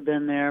Beatty should have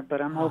been there,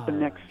 but I'm hoping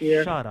next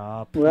year. Shut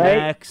up. Right?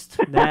 Next.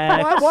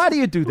 Why do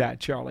you do that,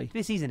 Charlie?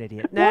 This he's an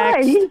idiot. Why?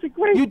 Next. He's a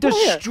great You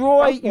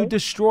player. you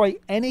destroy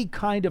any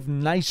kind of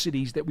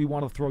niceties that we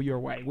want to throw your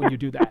way when you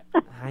do that.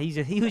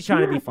 He was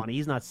trying to be funny.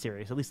 He's not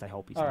serious. At least I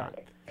hope he's not.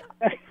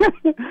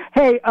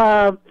 Hey,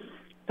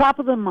 top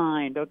of the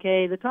mind,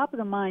 okay? The top of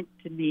the mind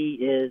to me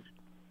is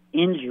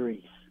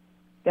injuries.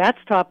 That's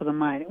top of the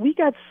mind. We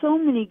got so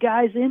many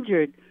guys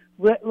injured.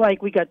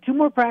 Like, we got 2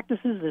 more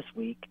practices this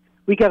week.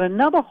 We got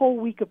another whole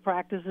week of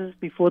practices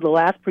before the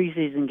last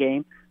preseason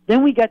game.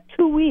 Then we got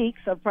 2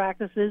 weeks of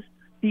practices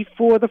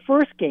before the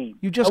first game.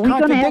 You just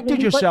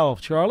contradicted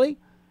yourself, Charlie.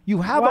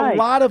 You have Right. a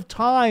lot of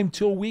time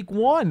till week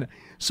 1.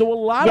 So a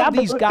lot of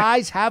these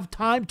guys have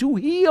time to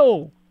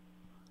heal.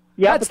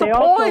 Yeah, That's but the they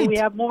also, point. we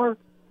have more.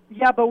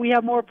 Yeah, but we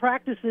have more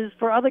practices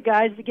for other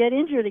guys to get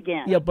injured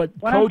again. Yeah, but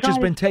What I'm coach has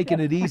trying been to- taking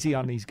it easy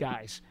on these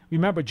guys.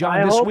 Remember, John,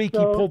 I this hope week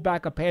so. he pulled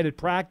back a padded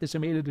practice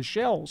and made it the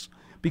shells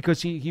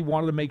because he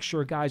wanted to make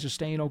sure guys are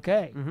staying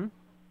okay. Mm-hmm.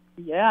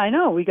 Yeah, I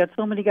know. We got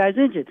so many guys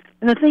injured.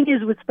 And the thing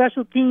is, with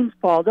special teams,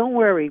 Paul, don't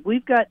worry.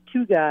 We've got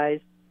 2 guys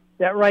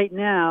that right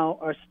now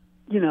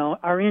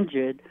are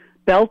injured.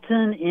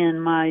 Belton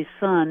and my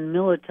son,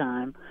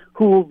 Militime,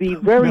 who will be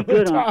very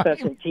good on Militime.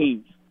 special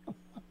teams.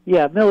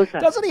 Yeah,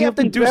 Militime. Doesn't he have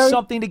to do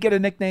something to get a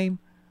nickname?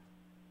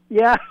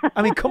 Yeah.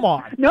 I mean, come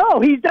on. No,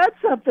 he's done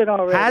something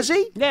already. Has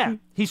he? Yeah,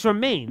 he's from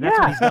Maine. That's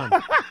what he's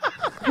done.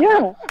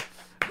 Yeah.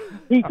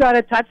 He got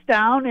a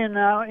touchdown in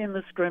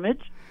the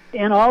scrimmage,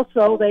 and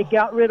also they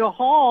got rid of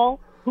Hall,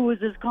 who was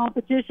his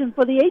competition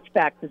for the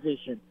H-back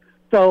position.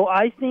 So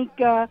I think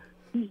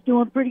he's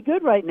doing pretty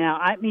good right now.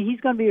 I mean, he's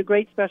going to be a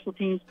great special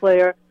teams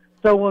player.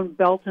 So will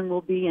Belton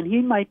will be, and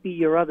he might be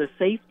your other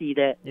safety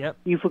that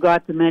you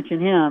forgot to mention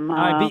him.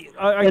 All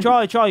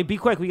right, Charlie, be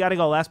quick. We got to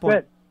go. Last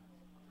point.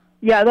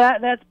 Yeah,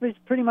 that's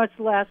pretty much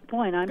the last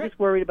point. I'm just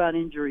worried about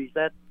injuries.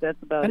 That's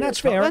about it. And that's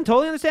fair. I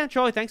totally understand,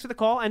 Charlie. Thanks for the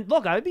call. And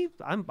look,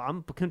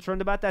 I'm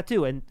concerned about that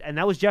too. And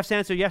that was Jeff's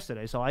answer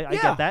yesterday, so I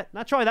get that.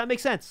 Now, Charlie, that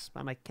makes sense.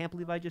 I can't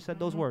believe I just said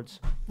those words.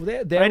 Well,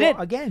 I did.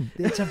 Again,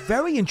 it's a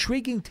very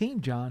intriguing team,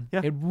 John.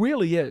 Yeah. It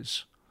really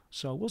is.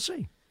 So we'll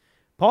see.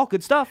 Paul,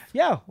 good stuff.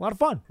 Yeah, a lot of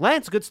fun.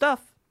 Lance, good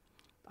stuff.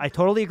 I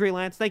totally agree,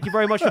 Lance. Thank you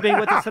very much for being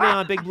with us today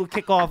on Big Blue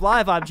Kickoff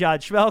Live. I'm John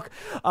Schmelk.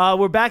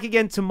 We're back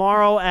again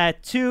tomorrow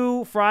at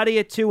 2, Friday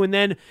at 2, and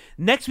then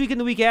next week and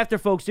the week after,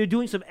 folks, they're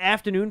doing some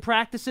afternoon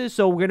practices,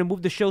 so we're going to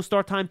move the show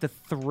start time to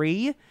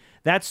 3.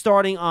 That's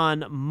starting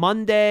on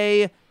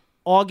Monday,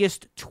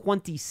 August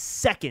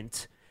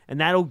 22nd, and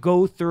that'll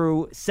go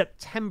through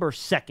September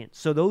 2nd.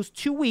 So those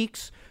 2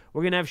 weeks,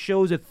 we're going to have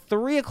shows at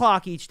 3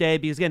 o'clock each day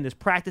because, again, there's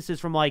practices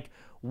from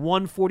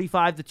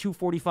 1:45 to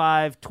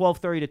 2:45,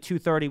 12:30 to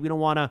 2:30. We don't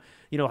want to,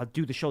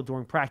 do the show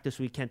during practice.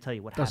 We can't tell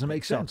you what doesn't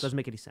make sense. So, doesn't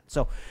make any sense.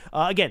 So,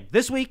 again,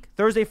 this week,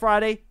 Thursday,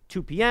 Friday,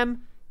 2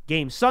 p.m.,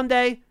 game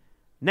Sunday,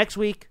 next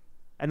week,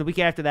 and the week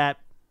after that,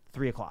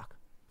 3 o'clock.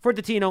 For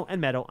Dottino and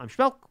Meadow, I'm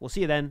Schmelk. We'll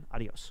see you then.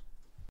 Adios.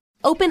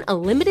 Open a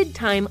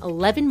limited-time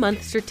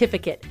 11-month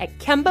certificate at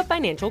Kemba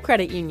Financial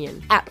Credit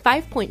Union. At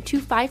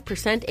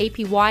 5.25%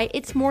 APY,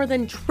 it's more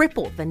than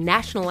triple the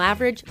national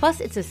average,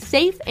 plus it's a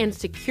safe and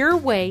secure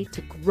way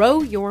to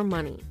grow your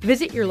money.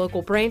 Visit your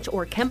local branch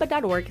or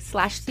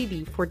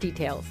kemba.org/CD for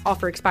details.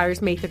 Offer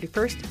expires May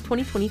 31st,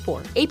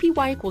 2024.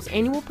 APY equals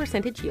annual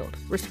percentage yield.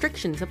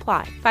 Restrictions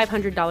apply.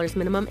 $500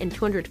 minimum and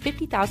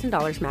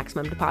 $250,000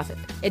 maximum deposit.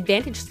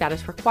 Advantage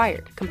status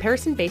required.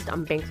 Comparison based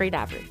on bank rate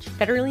average.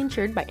 Federally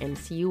insured by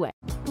NCUA.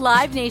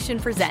 Live Nation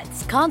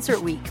presents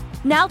Concert Week.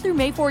 Now through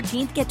May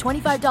 14th, get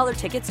 $25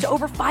 tickets to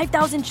over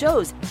 5,000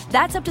 shows.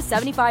 That's up to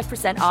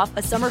 75% off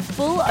a summer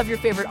full of your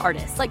favorite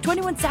artists like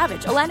 21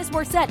 Savage, Alanis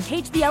Morissette,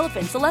 Cage the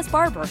Elephant, Celeste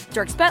Barber,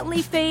 Dierks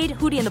Bentley, Fade,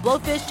 Hootie and the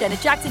Blowfish,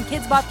 Janet Jackson,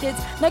 Kidz Bop Kids,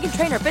 Meghan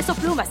Trainor, Peso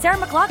Pluma, Sarah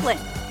McLachlan.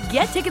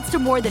 Get tickets to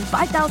more than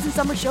 5,000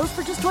 summer shows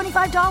for just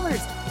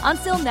 $25.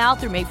 Until now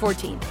through May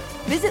 14th.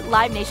 Visit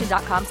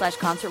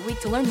LiveNation.com/Concert Week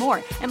to learn more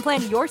and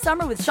plan your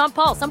summer with Sean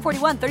Paul, Sum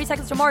 41, 30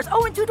 Seconds to Mars,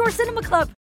 and Two Door Cinema Club.